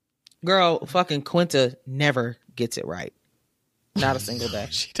 Girl, fucking Quinta never gets it right. Not a single day.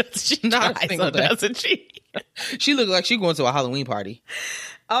 She does. She not a single day, doesn't she? She looked like she going to a Halloween party.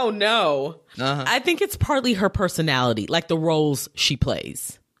 Oh no. I think it's partly her personality, like the roles she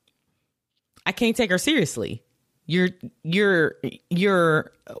plays. I can't take her seriously. You're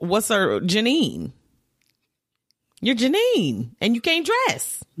what's her Janine? You're Janine, and you can't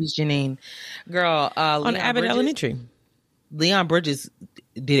dress. Who's Janine? Girl, on Abbott Elementary. Leon Bridges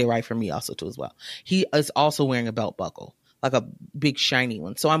did it right for me also too as well. He is also wearing a belt buckle, like a big shiny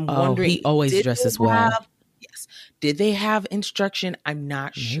one. So I'm wondering. He always dresses well. Yes. Did they have instruction? I'm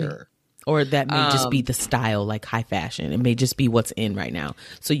not sure. Or that may just be the style, like high fashion. It may just be what's in right now.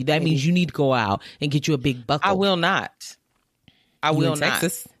 So that means you need to go out and get you a big buckle. I will not. I will not.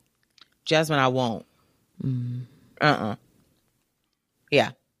 Texas? Jasmine, I won't.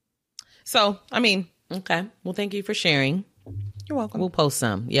 Yeah. So, I mean. Okay. Well, thank you for sharing. You're welcome. We'll post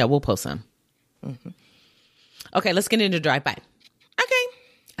some. Yeah, we'll post some. Okay, let's get into drive-by.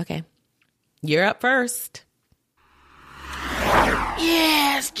 Okay. You're up first.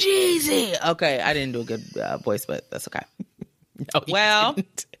 Yes, Jeezy. Okay, I didn't do a good voice, but that's okay. No, well,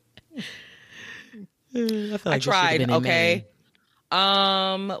 I tried. Okay.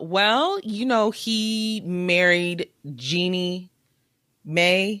 Well, he married Jeannie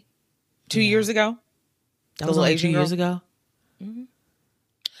May 2 years ago. That was only 2 years ago. Mm-hmm.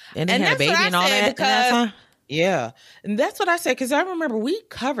 And they had a baby and all that. Because, yeah, and that's what I said because I remember we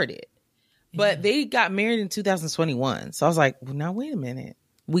covered it, but they got married in 2021. So I was like, well, now wait a minute.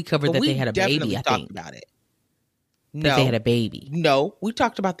 We covered that they had a baby. I think about it. No, they had a baby. No, we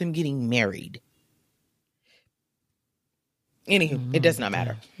talked about them getting married. Anywho, it does not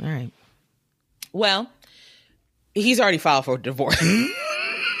matter. All right. Well, he's already filed for divorce.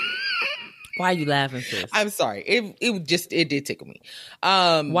 Why are you laughing, sis? I'm sorry. It did tickle me.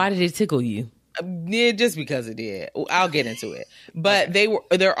 Why did it tickle you? Yeah, just because it did. I'll get into it. But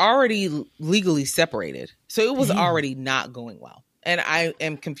they're already legally separated. So it was already not going well. And I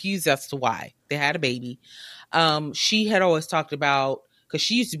am confused as to why. They had a baby. She had always talked about, because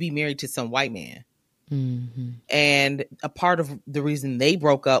she used to be married to some white man. Mm-hmm. And a part of the reason they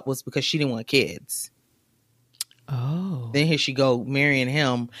broke up was because she didn't want kids. Oh. Then here she go marrying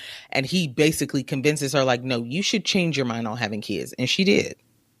him. And he basically convinces her like, no, you should change your mind on having kids. And she did.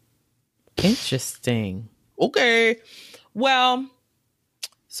 Interesting. Okay. Well,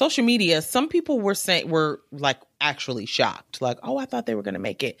 social media, some people were like actually shocked. Like, oh, I thought they were going to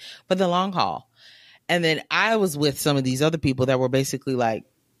make it for the long haul. And then I was with some of these other people that were basically like,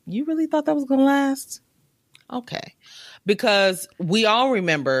 you really thought that was going to last? Okay. Because we all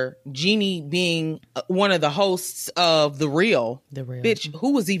remember Jeannie being one of the hosts of The Real. Bitch,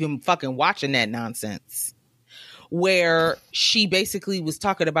 who was even fucking watching that nonsense? Where she basically was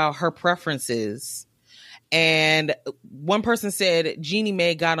talking about her preferences. And one person said Jeannie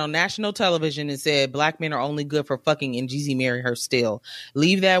Mae got on national television and said black men are only good for fucking, and Jeezy married her still.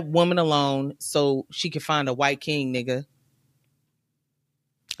 Leave that woman alone so she can find a white king, nigga.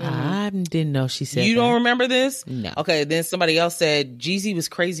 I didn't know she said You that. don't remember this? No. Okay, then somebody else said Jeezy was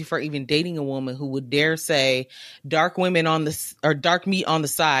crazy for even dating a woman who would dare say dark meat on the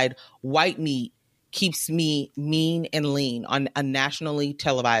side, white meat keeps me mean and lean on a nationally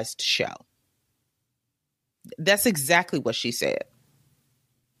televised show. That's exactly what she said.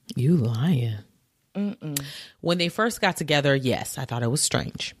 You lying. Mm-mm. When they first got together, yes, I thought it was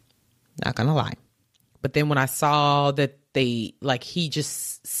strange. Not gonna lie. But then when I saw that he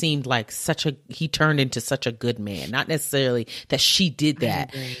just seemed like he turned into such a good man. Not necessarily that she did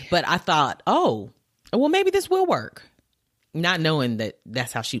that, but I thought, oh, well, maybe this will work. Not knowing that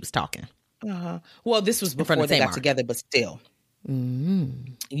that's how she was talking. Uh-huh. Well, this was before they got together, but still.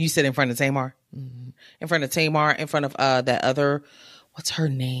 Mm-hmm. You said in front of Tamar? Mm-hmm. In front of Tamar, in front of that other, what's her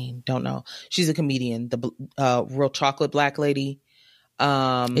name? Don't know. She's a comedian, the real chocolate black lady.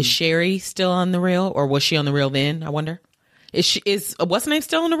 Is Sherry still on The Real, or was she on The Real then? I wonder. Is what's her name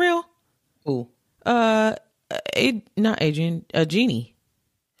still on The Real? Who? Not Adrian. Jeannie.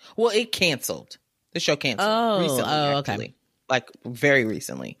 Well, it canceled. The show canceled recently. Oh, actually. okay. Like very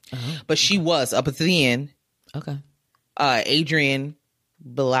recently. But she was up at the end. Okay. Adrian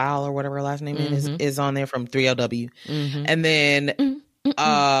Bilal or whatever her last name is on there from 3LW. Mm-hmm. And then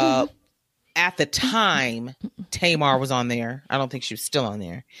at the time, Tamar was on there. I don't think she was still on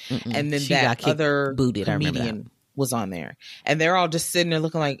there. Mm-mm. And then she that other booted, comedian was on there. And they're all just sitting there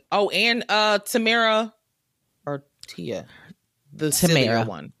looking like, oh, and Tamara or Tia. The Tamara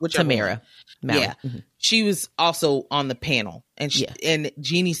one. Tamara. Yeah. Mm-hmm. She was also on the panel. And and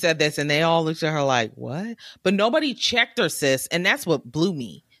Jeannie said this and they all looked at her like, what? But nobody checked her, sis. And that's what blew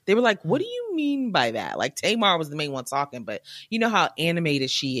me. They were like, what do you mean by that? Like Tamar was the main one talking, but you know how animated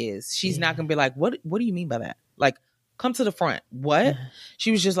she is. She's not going to be like, what do you mean by that? Like, come to the front. What? Yeah.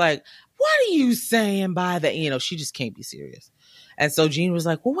 She was just like, what are you saying by that? You know, she just can't be serious. And so Jean was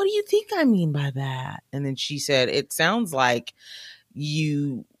like, well, what do you think I mean by that? And then she said, it sounds like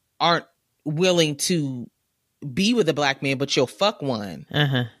you aren't willing to be with a black man, but you'll fuck one.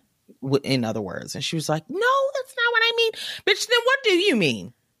 Uh-huh. In other words. And she was like, no, that's not what I mean. Bitch, then what do you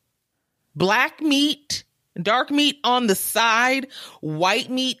mean? Black meat, dark meat on the side,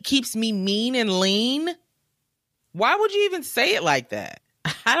 white meat keeps me mean and lean. Why would you even say it like that?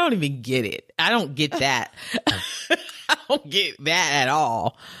 I don't even get it. I don't get that. I don't get that at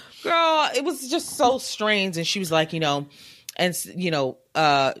all. Girl, it was just so strange. And she was like,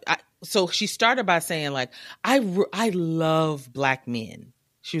 so she started by saying like, I love black men.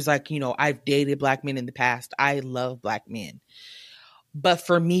 She was like, I've dated black men in the past. I love black men. But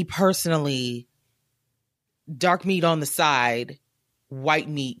for me personally, dark meat on the side, white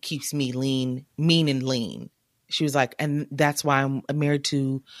meat keeps me mean and lean. She was like, and that's why I'm married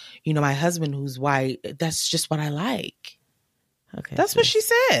to, my husband who's white. That's just what I like. Okay. That's what she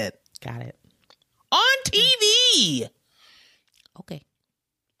said. Got it. On TV. Okay.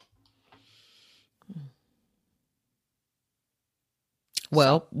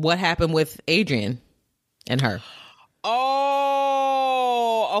 Well, what happened with Adrian and her?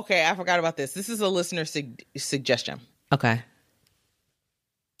 Oh, okay. I forgot about this. This is a listener suggestion. Okay.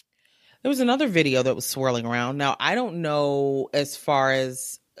 There was another video that was swirling around. Now, I don't know as far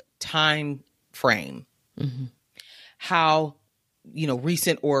as time frame, how,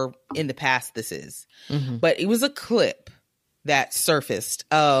 recent or in the past this is. But it was a clip that surfaced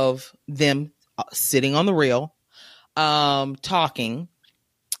of them sitting on the reel, talking.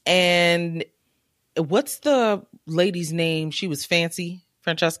 And what's the lady's name? She was Fancy,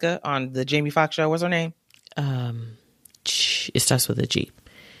 Francesca, on the Jamie Foxx show. What's her name? It starts with a G.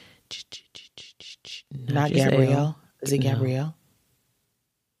 Not Gabrielle. Is it Gabrielle?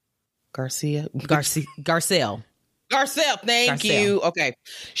 Garcia? Garcelle. Thank you. Okay.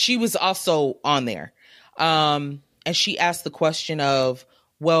 She was also on there. And she asked the question of,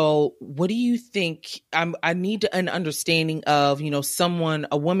 well, what do you think? I need an understanding of,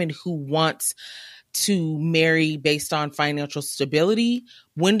 a woman who wants to marry based on financial stability.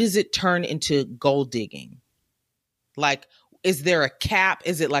 When does it turn into gold digging? Like, is there a cap?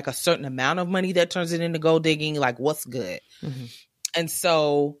 Is it like a certain amount of money that turns it into gold digging? Like, what's good? And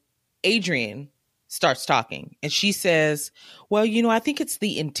so Adrian starts talking and she says, well, I think it's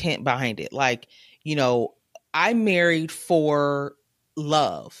the intent behind it. Like, I married for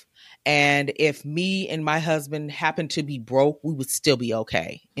love. And if me and my husband happened to be broke, we would still be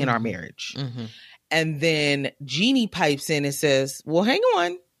okay in our marriage. And then Jeannie pipes in and says, well, hang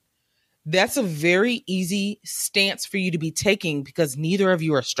on. That's a very easy stance for you to be taking because neither of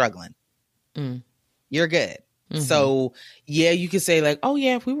you are struggling. You're good. So, yeah, you could say like, oh,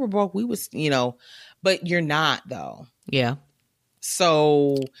 yeah, if we were broke, we was, but you're not, though. Yeah.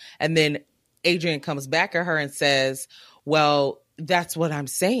 So, and then Adrian comes back at her and says, well, that's what I'm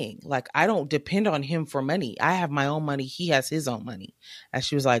saying. Like, I don't depend on him for money. I have my own money. He has his own money. And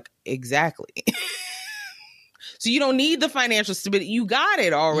she was like, exactly. So you don't need the financial stability. You got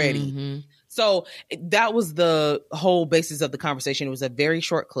it already. So that was the whole basis of the conversation. It was a very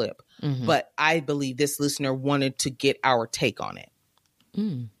short clip, but I believe this listener wanted to get our take on it.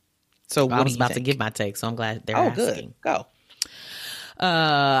 So I was about to give my take, so I'm glad they're asking. Good. Go.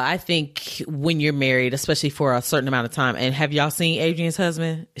 I think when you're married, especially for a certain amount of time, and have y'all seen Adrian's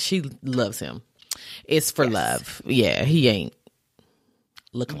husband? She loves him. It's for love. Yeah, he ain't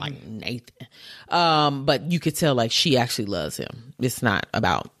looking like Nathan. But you could tell like she actually loves him. It's not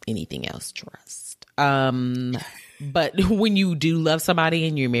about anything else. Trust. But when you do love somebody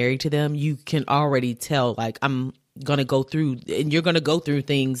and you're married to them, you can already tell like I'm gonna go through, and you're gonna go through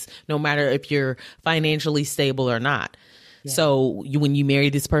things no matter if you're financially stable or not. Yeah. So when you marry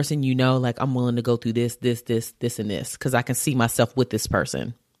this person, like I'm willing to go through this, and this because I can see myself with this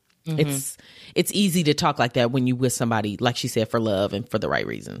person. It's easy to talk like that when you with somebody, like she said, for love and for the right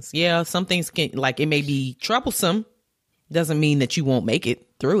reasons. Yeah, some things can, like, it may be troublesome. Doesn't mean that you won't make it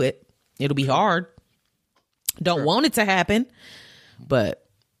through it. It'll be hard. Don't want it to happen, but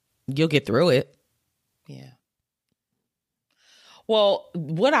you'll get through it. Yeah. Well,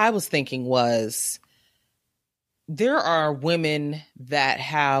 what I was thinking was there are women that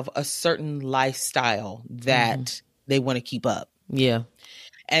have a certain lifestyle that they want to keep up. Yeah.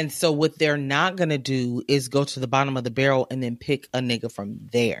 And so what they're not going to do is go to the bottom of the barrel and then pick a nigga from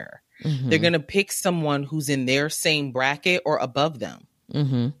there. They're going to pick someone who's in their same bracket or above them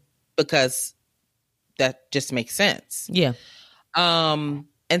because that just makes sense. Yeah. And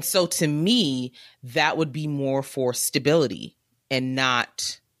so to me, that would be more for stability and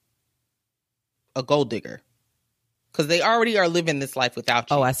not a gold digger. Because they already are living this life without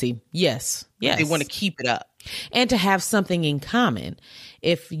you. Oh, I see. Yes. They want to keep it up. And to have something in common.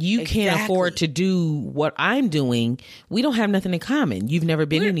 If you can't afford to do what I'm doing, we don't have nothing in common. You've never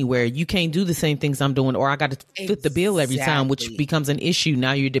been anywhere. You can't do the same things I'm doing, or I got to fit the bill every time, which becomes an issue.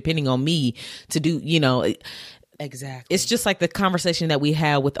 Now you're depending on me to do, Exactly. It's just like the conversation that we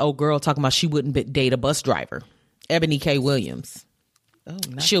had with old girl talking about she wouldn't date a bus driver, Ebony K. Williams. Oh,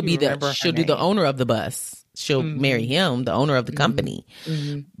 she'll do the owner of the bus. She'll marry him, the owner of the company.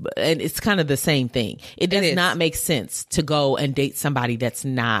 And it's kind of the same thing. It does not make sense to go and date somebody that's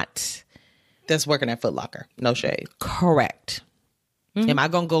working at Foot Locker. No shade. Correct. Am I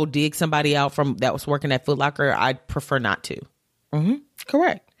going to go dig somebody out that was working at Foot Locker? I'd prefer not to.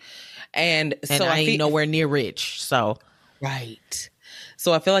 Correct. And so I ain't nowhere near rich. So right.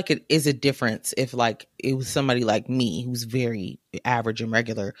 So I feel like it is a difference if like it was somebody like me who's very average and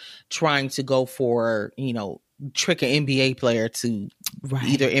regular trying to go for, trick an NBA player to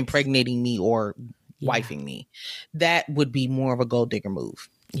either impregnating me or wifing me. That would be more of a gold digger move.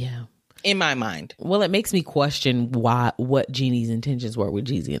 Yeah. In my mind. Well, it makes me question what Jeannie's intentions were with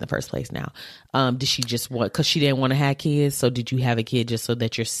Jeezy in the first place now. Did she just want, because she didn't want to have kids, so did you have a kid just so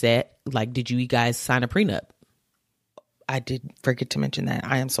that you're set? Like, did you guys sign a prenup? I did forget to mention that.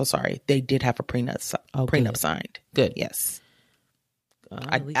 I am so sorry. They did have a prenup signed. Good. Yes.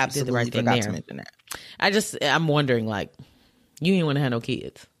 I absolutely forgot to mention that. I'm wondering, like, you didn't want to have no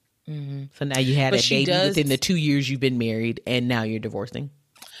kids. Mm-hmm. So now you had a baby within the 2 years you've been married, and now you're divorcing.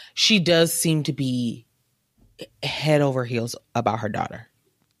 She does seem to be head over heels about her daughter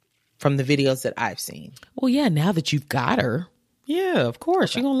from the videos that I've seen. Well, yeah, now that you've got her, yeah, of course,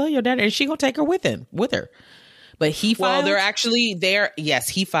 she's going to love your daughter, and she's going to take her with her. But he filed? Well, yes,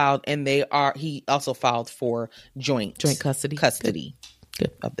 he filed, and he also filed for joint custody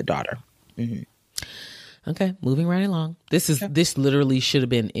Good. Of the daughter. Mm-hmm. Okay, moving right along. This literally should have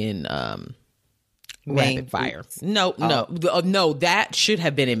been in rapid fire. No, that should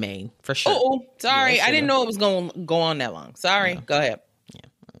have been in Maine for sure. Oh, sorry, I didn't know it was going to go on that long. Sorry, go ahead. Yeah,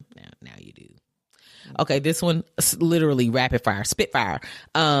 now you do. Okay, this one literally rapid fire, spitfire.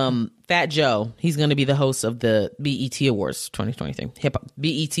 Fat Joe, he's going to be the host of the BET Awards 2023,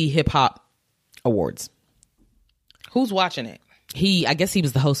 BET Hip Hop Awards. Who's watching it? I guess he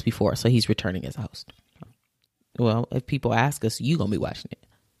was the host before, so he's returning as a host. Well, if people ask us, you gonna be watching it.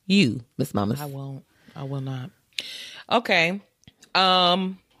 You, Miss Mama. I won't. I will not. Okay.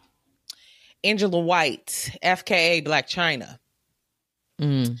 Angela White, FKA Black China.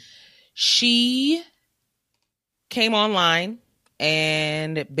 She came online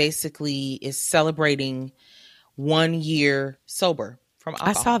and basically is celebrating 1 year sober from alcohol.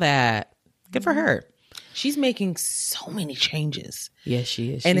 I saw that. Good for her. She's making so many changes. Yes,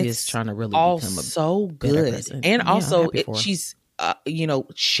 she is. She is trying to really all become a so good. Person. And also, she's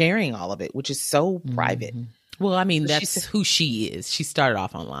sharing all of it, which is so private. Well, I mean, that's who she is. She started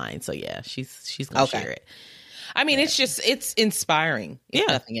off online, so yeah, she's gonna share it. I mean, it's inspiring. If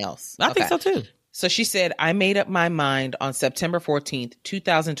nothing else. I think so too. So she said, "I made up my mind on September 14th,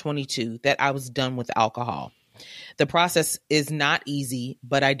 2022, that I was done with alcohol. The process is not easy,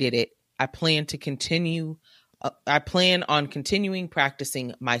 but I did it. I plan on continuing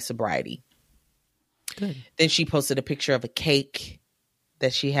practicing my sobriety." Good. Then she posted a picture of a cake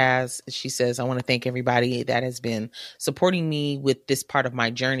that she has. She says, "I want to thank everybody that has been supporting me with this part of my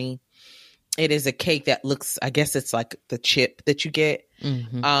journey." It is a cake that looks, I guess it's like the chip that you get.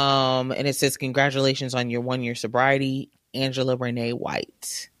 Mm-hmm. And it says, "Congratulations on your 1 year sobriety, Angela Renee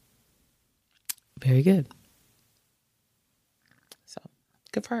White." Very good.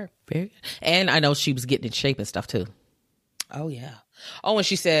 Good for her. Very good. And I know she was getting in shape and stuff too. Oh, yeah. Oh, and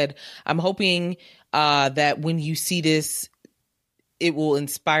she said, "I'm hoping that when you see this, it will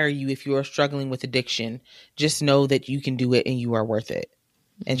inspire you if you are struggling with addiction. Just know that you can do it and you are worth it."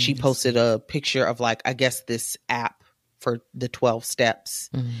 And she posted a picture of this app for the 12 steps.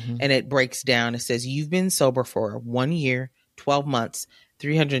 Mm-hmm. And it breaks down. It says, "You've been sober for 1 year, 12 months,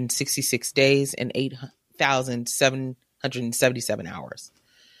 366 days, and 8,777 hours.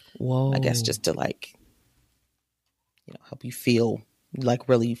 Whoa. I guess just to help you feel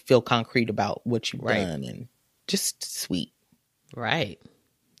really feel concrete about what you've done, and just sweet. Right.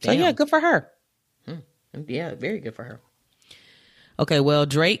 So yeah, good for her. Yeah, very good for her. Okay, well,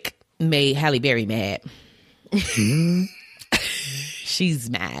 Drake made Halle Berry mad. She's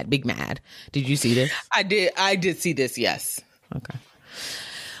mad, big mad. Did you see this? I did see this, yes. Okay.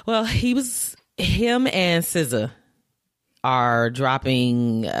 Well, him and SZA are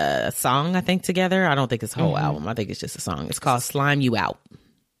dropping a song, I think, together. I don't think it's a whole album. I think it's just a song. It's called Slime You Out.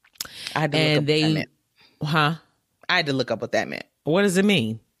 I had to look up what that meant. Huh? I had to look up what that meant. What does it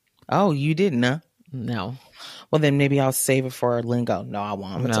mean? Oh, you didn't, huh? No. Well, then maybe I'll save it for lingo. No, I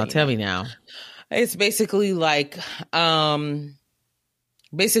won't. No, tell me now. It's basically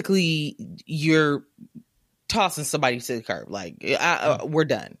you're tossing somebody to the curb. We're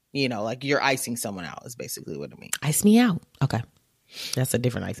done. You're icing someone out is basically what it means. Ice me out. Okay. That's a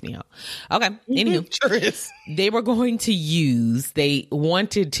different ice me out. Okay. Anywho. Sure is. They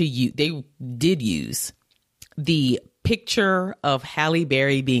did use the picture of Halle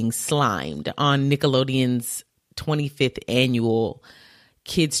Berry being slimed on Nickelodeon's 25th annual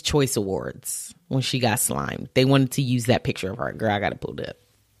Kids' Choice Awards when she got slimed. They wanted to use that picture of her. Girl, I got to pull it up.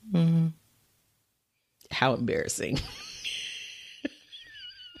 Mm-hmm. How embarrassing.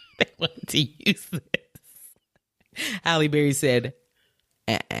 They to use this. Halle Berry said,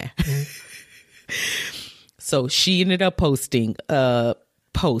 So she ended up posting a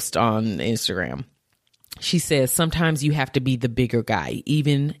post on Instagram. She says, sometimes you have to be the bigger guy,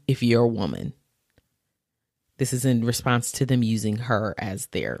 even if you're a woman. This is in response to them using her as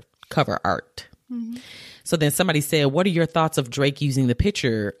their cover art. Mm-hmm. So then somebody said, what are your thoughts of Drake using the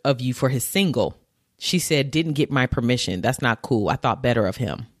picture of you for his single? She said, didn't get my permission. That's not cool. I thought better of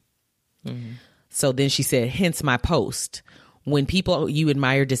him. Mm-hmm. So then she said, hence my post. When people you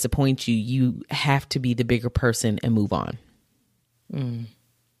admire disappoint you, you have to be the bigger person and move on. Mm.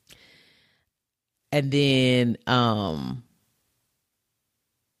 And then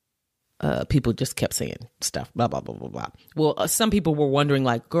people just kept saying stuff, blah, blah, blah, blah, blah. Well, some people were wondering,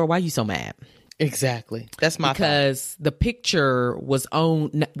 like, girl, why are you so mad? Exactly. That's my because thought. The picture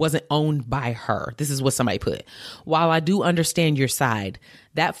wasn't owned by her. This is what somebody put. While I do understand your side,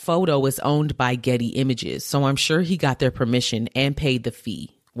 that photo is owned by Getty Images, so I'm sure he got their permission and paid the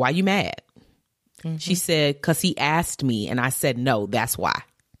fee. Why you mad? Mm-hmm. She said, because he asked me and I said no, that's why.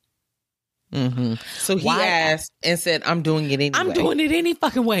 Mm-hmm. So he asked and said, I'm doing it anyway. I'm doing it any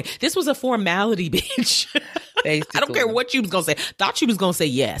fucking way. This was a formality, bitch. I don't care what you was going to say. Thought you was going to say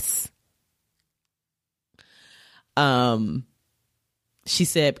yes. She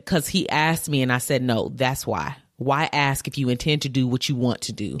said, because he asked me and I said no, that's why. Why ask if you intend to do what you want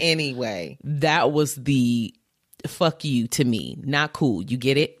to do? Anyway. That was the fuck you to me. Not cool. You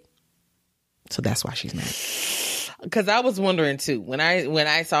get it? So that's why she's mad. Because I was wondering too. When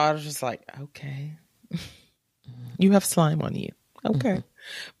I saw it, I was just like, okay. You have slime on you. Okay. Mm-hmm.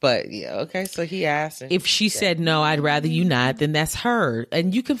 But yeah, okay. So he asked. If she said no, I'd rather you not, then that's her.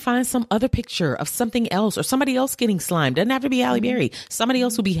 And you can find some other picture of something else or somebody else getting slimed. Doesn't have to be Halle Berry. Somebody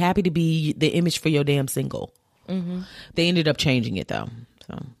else would be happy to be the image for your damn single. Mm-hmm. They ended up changing it though.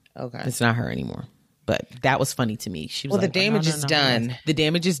 So okay, it's not her anymore. But that was funny to me. She was the damage is done. The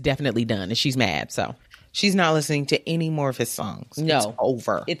damage is definitely done, and she's mad. So she's not listening to any more of his songs. No, it's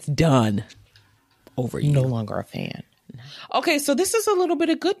over. It's done. Over you. No longer a fan. Okay, so this is a little bit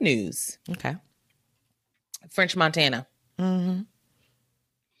of good news. Okay. French Montana. Mm-hmm.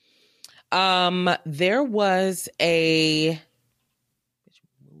 There was a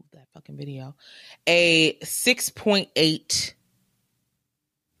move that fucking video. A 6.8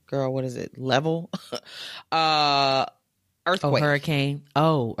 girl, what is it? Level earthquake. Oh, hurricane.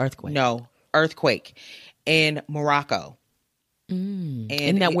 Oh, earthquake. No, earthquake in Morocco. And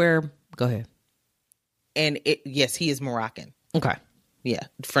isn't that where go ahead. And yes, he is Moroccan. Okay. Yeah,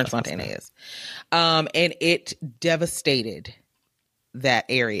 French Montana is. And it devastated that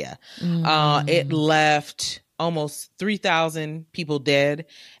area. It left almost 3,000 people dead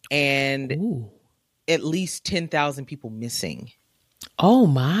and at least 10,000 people missing. Oh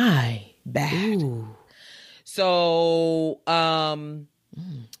my. Bad. Ooh. So,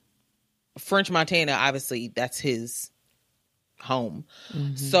 French Montana, obviously that's his home.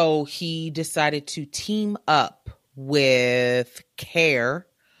 Mm-hmm. So he decided to team up with CARE,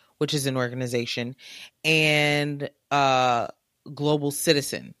 which is an organization, and Global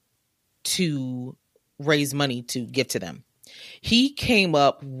Citizen to raise money to give to them. He came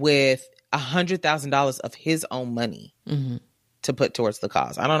up with $100,000 of his own money to put towards the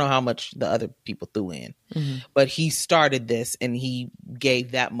cause. I don't know how much the other people threw in, but he started this and he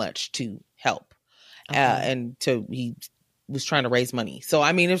gave that much to help. And he was trying to raise money. So,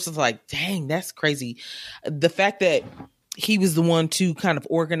 I mean, it was just like, dang, that's crazy. The fact that he was the one to kind of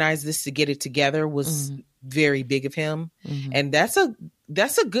organize this to get it together was very big of him. And that's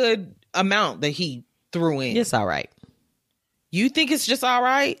a good amount that he threw in. It's all right. You think it's just all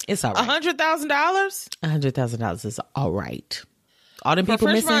right? It's all right. $100,000? $100,000 is all right. All them people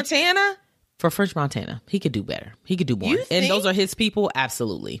missing? For French Montana? For French Montana. He could do better. He could do more. And those are his people?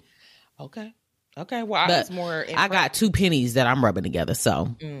 Absolutely. Okay, well, I was more I got 2 pennies that I'm rubbing together,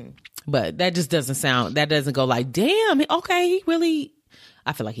 so. But that just doesn't go like, damn, okay, he really,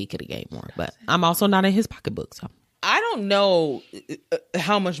 I feel like he could have gave more, but I'm also not in his pocketbook, so. I don't know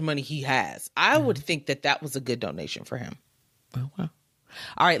how much money he has. I would think that was a good donation for him. Well.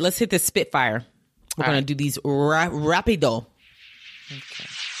 All right, let's hit this Spitfire. We're going to do these rapido. Okay.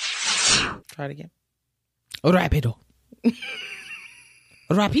 Try it again. Rapido.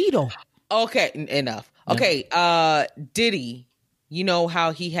 Rapido. Okay, enough. Okay, Diddy, you know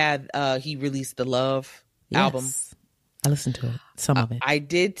how he had he released the Love album? I listened to it, some of it. I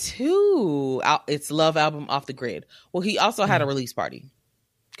did too. It's Love album Off the Grid. Well, he also had a release party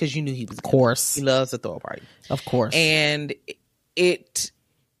because you knew he was. Of course, he loves to throw a party. Of course, and it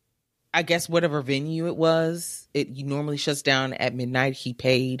I guess whatever venue it was, it normally shuts down at midnight. He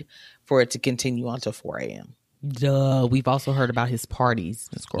paid for it to continue on till 4 a.m. Duh. We've also heard about his parties,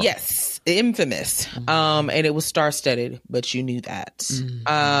 Ms. Girl. Yes, infamous. And it was star-studded, but you knew that.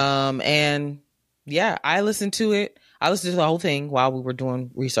 And yeah, I listened to it. I listened to the whole thing while we were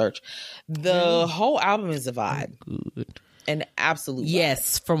doing research. The whole album is a vibe. Good. An absolute vibe.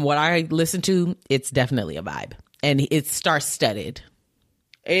 Yes, from what I listened to, it's definitely a vibe. And it's star-studded.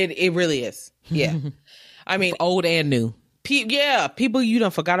 It really is. Yeah. I mean, old and new. People you done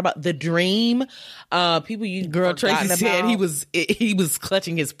forgot about. The Dream. People you Girl, Tracy about. said he was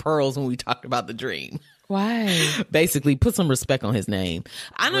clutching his pearls when we talked about The Dream. Why? Basically, put some respect on his name.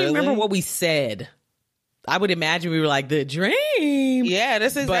 I don't even remember what we said. I would imagine we were like, The Dream. Yeah,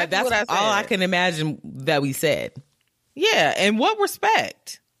 that's exactly what I said. All I can imagine that we said. Yeah, and what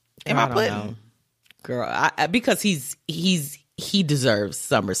respect am I putting? Know. Girl, because he deserves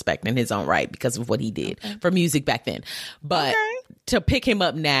some respect in his own right because of what he did for music back then. But to pick him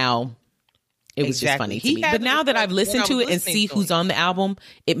up now, it was just funny to me. But now that I've listened to it and see who's on the album,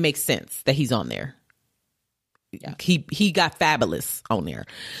 it makes sense that he's on there. Yeah. He got Fabulous on there,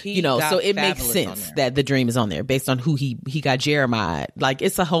 so it makes sense that The Dream is on there based on who he got. Jeremiah, like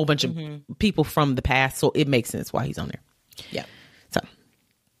it's a whole bunch of people from the past, so it makes sense why he's on there. Yeah, so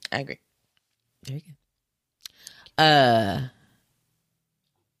I agree. There you go.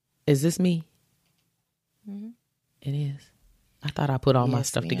 Is this me? Mm-hmm. It is. I thought I put all my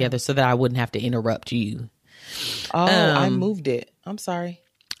stuff together so that I wouldn't have to interrupt you. Oh, I moved it. I'm sorry.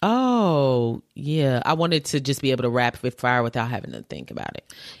 Oh, yeah. I wanted to just be able to rapid fire without having to think about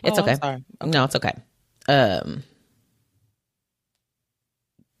it. It's okay. I'm sorry. Okay. No, it's okay.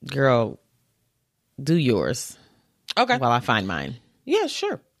 Girl, do yours. Okay. While I find mine. Yeah,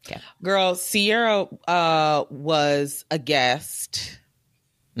 sure. Okay. Girl, Sierra was a guest.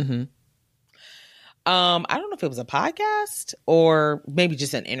 Mm-hmm. I don't know if it was a podcast or maybe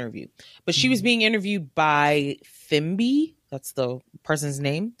just an interview, but she was being interviewed by Thimby. That's the person's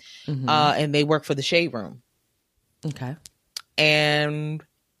name. Mm-hmm. And they work for the Shade Room. Okay. And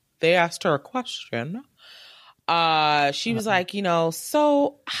they asked her a question. She was like,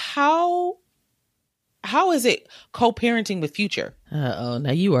 so how is it co-parenting with Future? Oh,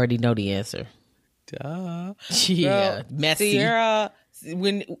 now you already know the answer. Duh. Yeah. Girl, messy. Sierra,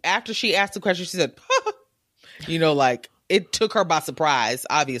 after she asked the question, she said, like it took her by surprise,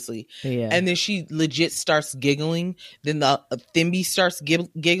 obviously. Yeah. And then she legit starts giggling. Then the Thimby starts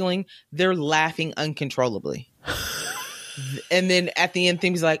giggling. They're laughing uncontrollably. And then at the end,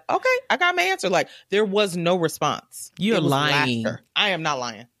 Thimby's like, okay, I got my answer. Like there was no response. You're lying. Laughter. I am not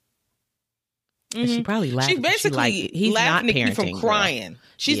lying. Mm-hmm. She probably laughed. She's basically he's laughing not to keep from crying. Girl.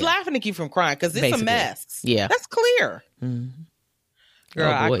 She's laughing to keep from crying because it's basically a mess. Yeah. That's clear. Mm-hmm.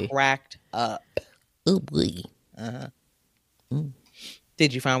 Girl, I cracked up. Oh, boy. Uh-huh. Mm.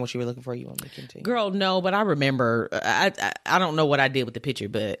 Did you find what you were looking for? You want me to continue? Girl, no, but I remember. I don't know what I did with the picture,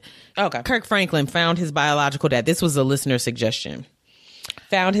 but okay. Kirk Franklin found his biological dad. This was a listener suggestion.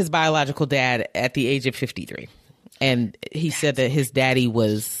 Found his biological dad at the age of 53. And he said that his daddy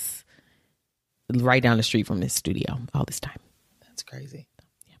was right down the street from his studio all this time. That's crazy.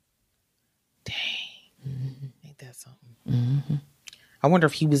 Yeah. Dang. Mm-hmm. Ain't that something? Mm-hmm. I wonder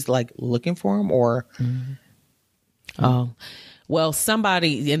if he was like looking for him or... Mm-hmm. Oh, well,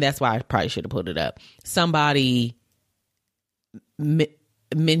 somebody, and that's why I probably should have put it up. Somebody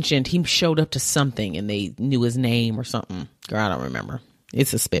mentioned he showed up to something and they knew his name or something. Girl, I don't remember.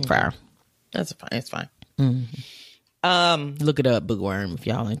 It's a Spitfire. Okay. That's fine. It's fine. Mm-hmm. Look it up, Bookworm, if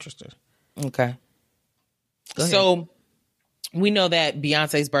y'all interested. Okay. So we know that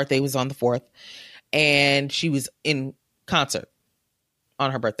Beyonce's birthday was on the 4th and she was in concert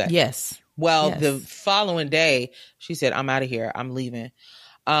on her birthday. Yes. Well, the following day, she said, I'm out of here. I'm leaving.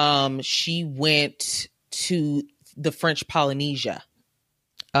 She went to the French Polynesia.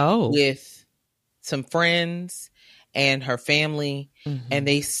 Oh. With some friends and her family. Mm-hmm. And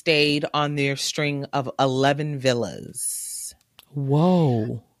they stayed on their string of 11 villas.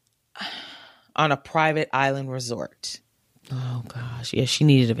 Whoa. On a private island resort. Oh, gosh. Yeah, she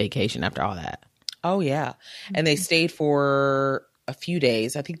needed a vacation after all that. Oh, yeah. Mm-hmm. And they stayed for a few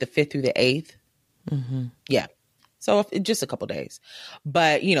days, I think the 5th through the 8th. Mm-hmm. Yeah. So just a couple days.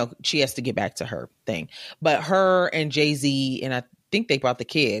 But, she has to get back to her thing. But her and Jay-Z, and I think they brought the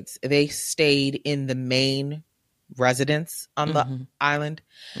kids, they stayed in the main residence on the island.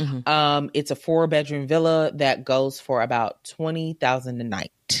 Mm-hmm. It's a 4-bedroom villa that goes for about $20,000 a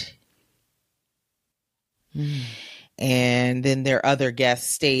night. Mm. And then their other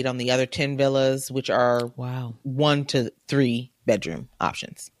guests stayed on the other 10 villas, which are 1 to 3 bedroom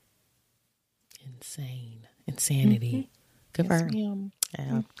options. Insanity. Good for her. Yeah,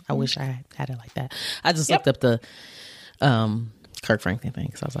 I wish I had it like that. I just looked up the Kirk Franklin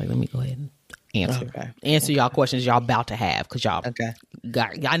thing, so I was like, let me go ahead and answer y'all questions y'all about to have, because y'all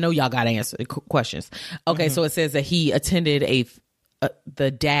I know y'all got answer questions. Okay, so it says that he attended there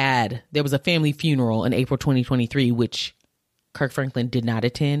was a family funeral in April 2023, which Kirk Franklin did not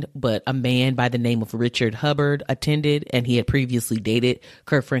attend, but a man by the name of Richard Hubbard attended, and he had previously dated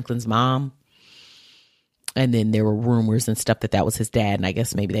Kirk Franklin's mom. And then there were rumors and stuff that was his dad, and I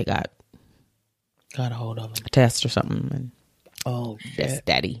guess maybe they got a hold of him, a test or something. And that's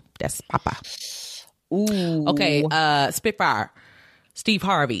daddy, that's papa. Ooh. Okay, Spitfire, Steve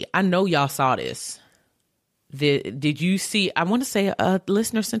Harvey. I know y'all saw this. Did you see? I want to say a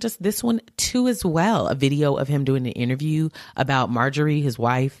listener sent us this one too as well. A video of him doing an interview about Marjorie, his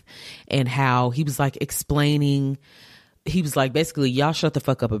wife, and how he was like explaining. He was like, basically, y'all shut the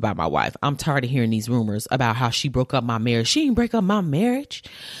fuck up about my wife. I'm tired of hearing these rumors about how she broke up my marriage. She didn't break up my marriage.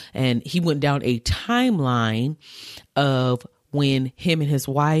 And he went down a timeline of when him and his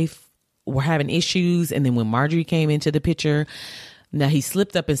wife were having issues. And then when Marjorie came into the picture, now he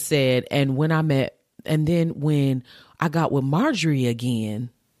slipped up and said, and when I got with Marjorie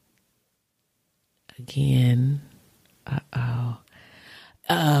again,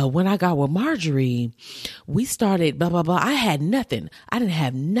 when I got with Marjorie, we started blah, blah, blah. I had nothing. I didn't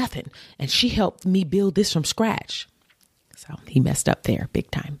have nothing. And she helped me build this from scratch. So he messed up there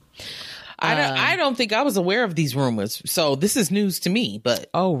big time. I don't think I was aware of these rumors. So this is news to me, but.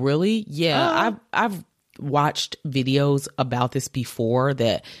 Oh, really? Yeah. I've watched videos about this before,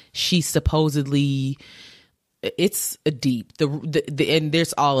 that she supposedly, it's deep. And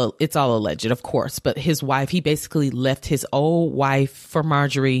it's all alleged, of course. But his wife, he basically left his old wife for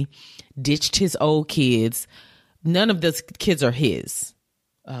Marjorie, ditched his old kids. None of those kids are his.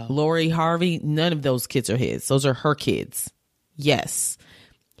 Lori Harvey, none of those kids are his. Those are her kids. Yes,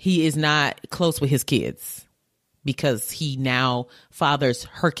 he is not close with his kids because he now fathers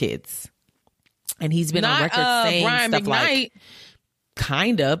her kids, and he's been on record saying Brian stuff McKnight. Like.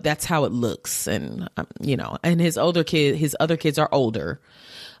 Kind of. That's how it looks. And, and his other kids are older.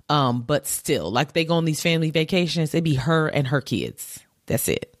 But still, like, they go on these family vacations. It'd be her and her kids. That's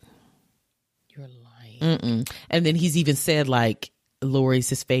it. You're lying. And then he's even said, like, Lori's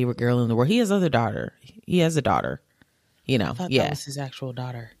his favorite girl in the world. He has a daughter. I thought that was his actual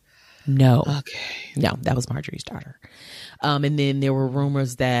daughter. No. Okay. No, that was Marjorie's daughter. And then there were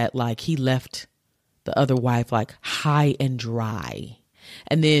rumors that, like, he left the other wife, like, high and dry.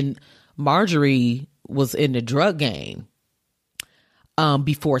 And then Marjorie was in the drug game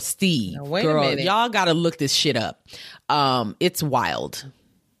before Steve. Now, wait a minute. Y'all got to look this shit up. It's wild.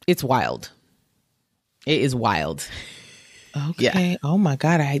 It's wild. It is wild. Okay. Yeah. Oh my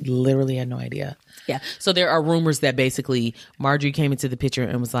God. I literally had no idea. Yeah. So there are rumors that basically Marjorie came into the picture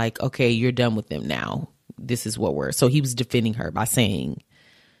and was like, okay, you're done with them now. This is what we're. So he was defending her by saying,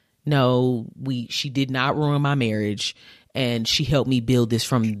 no, she did not ruin my marriage. And she helped me build this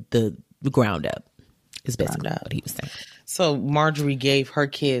from the ground up, is basically what he was saying. So Marjorie gave her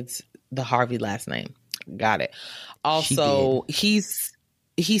kids the Harvey last name. Got it. Also, he's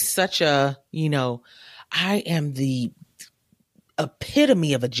such a, I am the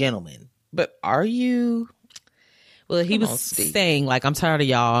epitome of a gentleman. But are you? Well, he was saying, like, I'm tired of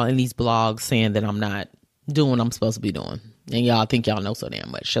y'all in these blogs saying that I'm not doing what I'm supposed to be doing. And y'all think y'all know so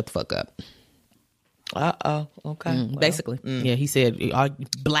damn much. Shut the fuck up. Uh-oh. Okay. Basically. Yeah, he said,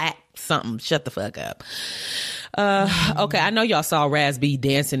 black something. Shut the fuck up. Okay, I know y'all saw Raz B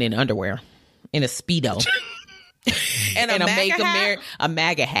dancing in underwear. In a Speedo. and a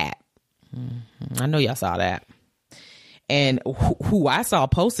MAGA hat. I know y'all saw that. And who I saw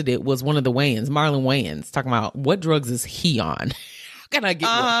posted it was one of the Wayans, Marlon Wayans, talking about what drugs is he on? How can I get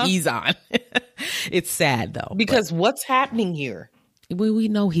what he's on? It's sad, though. Because what's happening here? We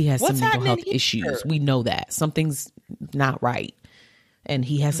know he has some mental health issues. We know that. Something's not right. And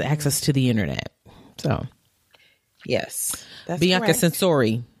he has access to the internet. So. Yes. That's Bianca correct.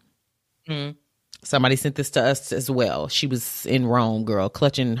 Sensori. Somebody sent this to us as well. She was in Rome, girl,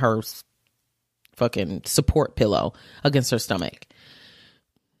 clutching her fucking support pillow against her stomach.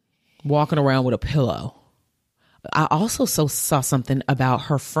 Walking around with a pillow. I also saw something about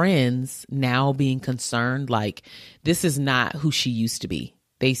her friends now being concerned, like, this is not who she used to be.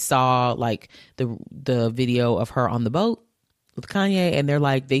 They saw, like, the video of her on the boat with Kanye, and they're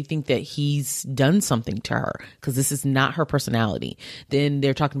like, they think that he's done something to her because this is not her personality. Then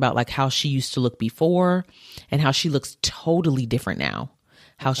they're talking about, like, how she used to look before and how she looks totally different now.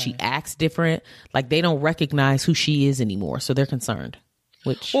 How she acts different. Like, they don't recognize who she is anymore, so they're concerned.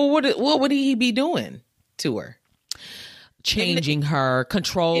 Which, well, what would he be doing to her? changing her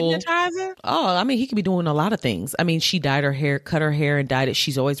control. Hypnotizer? Oh, I mean, he could be doing a lot of things. I mean, she dyed her hair, cut her hair and dyed it.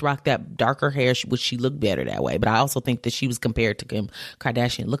 She's always rocked that darker hair, which she looked better that way. But I also think that she was compared to Kim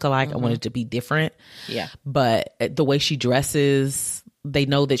Kardashian lookalike. I wanted to be different. Yeah. But the way she dresses, they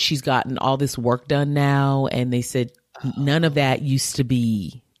know that she's gotten all this work done now. And they said none of that used to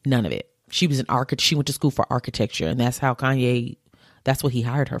be, none of it. She was an architect. She went to school for architecture. And that's how Kanye, that's what he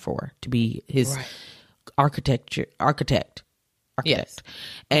hired her for, to be his architect. Yes.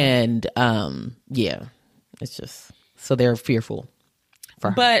 And yeah, it's just, so they're fearful for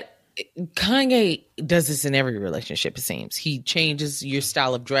her. But Kanye does this in every relationship, it seems. He changes your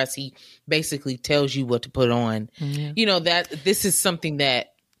style of dress. He basically tells you what to put on. Yeah. You know, that this is something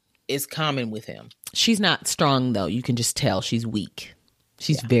that is common with him. She's not strong though. You can just tell she's weak.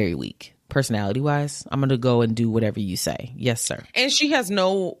 She's very weak. Personality wise, I'm going to go and do whatever you say. Yes, sir. And she has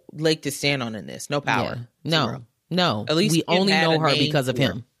no leg to stand on in this. No power. Yeah. No. At least we Kim only had know a her name because of for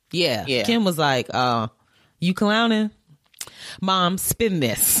him. Yeah. Yeah. Kim was like, you clowning? Mom, spin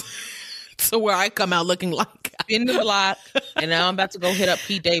this. So where I come out looking like In the block. And now I'm about to go hit up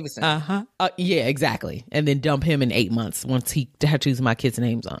Pete Davidson. yeah, exactly. And then dump him in 8 months once he tattoos my kids'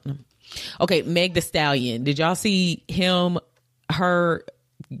 names on them. Okay, Meg the Stallion. Did y'all see her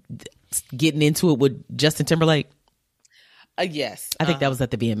getting into it with Justin Timberlake? Yes. I think that was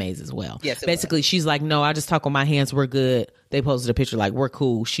at the VMAs as well. Yes, it basically, she's like, no, I just talk with my hands. We're good. They posted a picture like, we're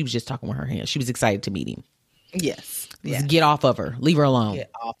cool. She was just talking with her hands. She was excited to meet him. Yes. Just get off of her. Leave her alone.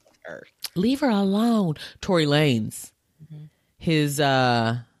 Get off of her. Leave her alone. Tory Lanez, his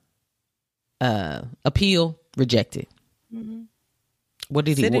appeal rejected. What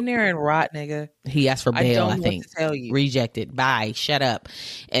did Sit in there and rot, nigga. He asked for bail, I know think. what to tell you. Rejected. Bye. Shut up.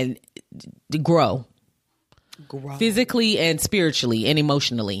 And grow. Physically and spiritually and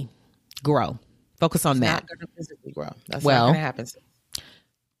emotionally. Grow. Focus on that. Not going to physically grow. That's Well, not going to happen.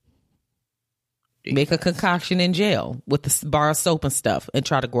 Make a concoction in jail with the bar of soap and stuff and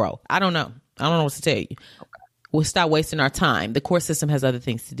try to grow. I don't know. I don't know what to tell you. We'll stop wasting our time. The court system has other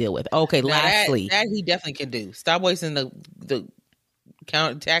things to deal with. Okay, Now lastly. that he definitely can do. Stop wasting the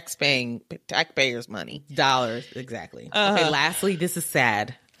taxpayers' money. Dollars. Exactly. Okay, lastly, this is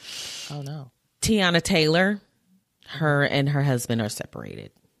sad. Oh, no. Tiana Taylor, her and her husband are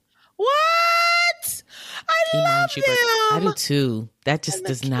separated. What? I love them. I do too. That just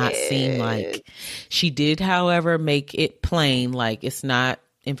does not seem like. She did, however, make it plain like it's not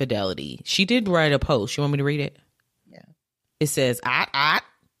infidelity. She did write a post. You want me to read it? Yeah. It says,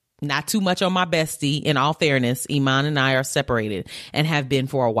 not too much on my bestie. In all fairness, Iman and I are separated and have been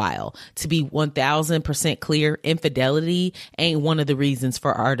for a while. To be 1000% clear, infidelity ain't one of the reasons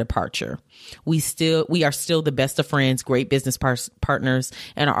for our departure. We are still the best of friends, great business partners,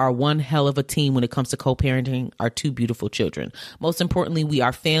 and are one hell of a team when it comes to co-parenting our two beautiful children. Most importantly, we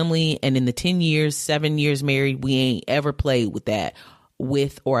are family, and in the 7 years married, we ain't ever played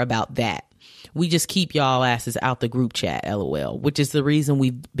with or about that. We just keep y'all asses out the group chat, LOL, which is the reason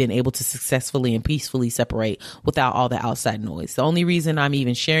we've been able to successfully and peacefully separate without all the outside noise. The only reason I'm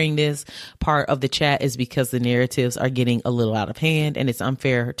even sharing this part of the chat is because the narratives are getting a little out of hand and it's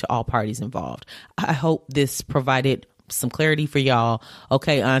unfair to all parties involved. I hope this provided some clarity for y'all.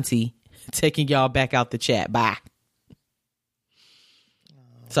 Okay, Auntie, taking y'all back out the chat. Bye.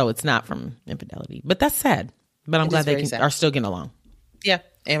 So it's not from infidelity, but that's sad. But I'm glad they are still getting along. Yeah,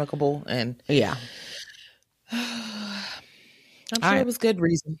 amicable and yeah. I'm sure it was good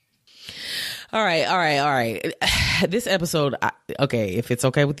reason. All right. This episode, okay, if it's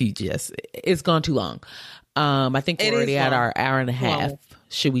okay with you, Jess, it's gone too long. I think we're already at our hour and a half. Long.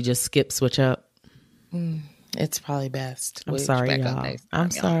 Should we just switch up? It's probably best. I'm sorry, y'all.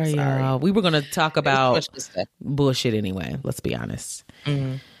 I'm sorry, y'all. We were going to talk about bullshit anyway. Let's be honest.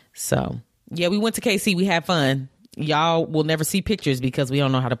 Mm-hmm. So, yeah, we went to KC. We had fun. Y'all will never see pictures because we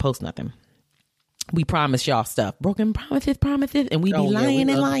don't know how to post nothing. We promise y'all stuff. Broken promises, and we be lying.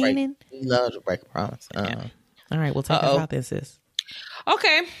 We love to break a promise. Yeah. All right, we'll talk about this, sis.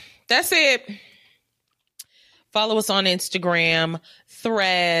 Okay, that's it. Follow us on Instagram,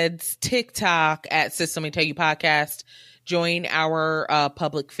 Threads, TikTok at Sis Let Me Tell You Podcast. Join our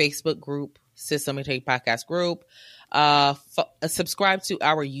public Facebook group, Sis Let Me Tell You Podcast group. Subscribe to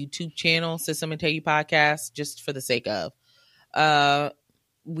our YouTube channel, Sis Let Me Tell You Podcast, just for the sake of.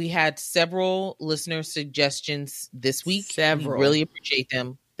 We had several listener suggestions this week. We really appreciate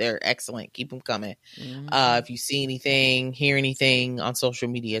them. They're excellent. Keep them coming. Mm-hmm. If you see anything, hear anything on social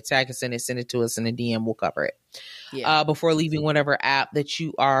media, tag us in it, send it to us in a DM. We'll cover it. Yeah. Before leaving whatever app that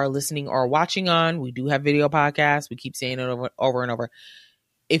you are listening or watching on, we do have video podcasts. We keep saying it over and over.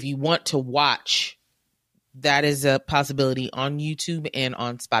 if you want to watch, that is a possibility on YouTube and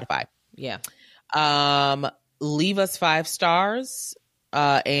on Spotify. Yeah. Leave us 5 stars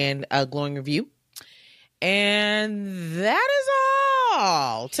and a glowing review. And that is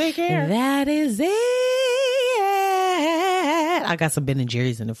all. Take care. That is it. I got some Ben &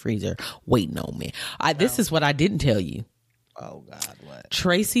 Jerry's in the freezer waiting on me. This is what I didn't tell you. Oh, God, what?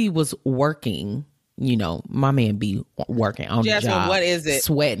 Tracy was working. You know, my man be working on the job. What is it?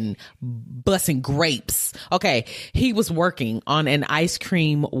 Sweating, busting grapes. Okay, he was working on an ice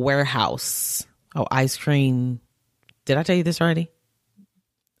cream warehouse. Oh, ice cream. Did I tell you this already?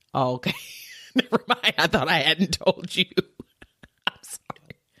 Oh, okay. Never mind. I thought I hadn't told you. I'm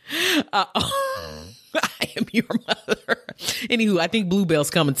sorry. I am your mother. Anywho, I think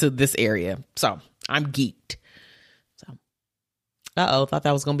Bluebell's coming to this area. So I'm geeked. Thought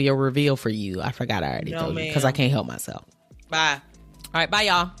that was going to be a reveal for you. I forgot I already told you because I can't help myself. Bye. All right, bye,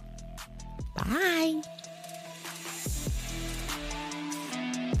 y'all. Bye.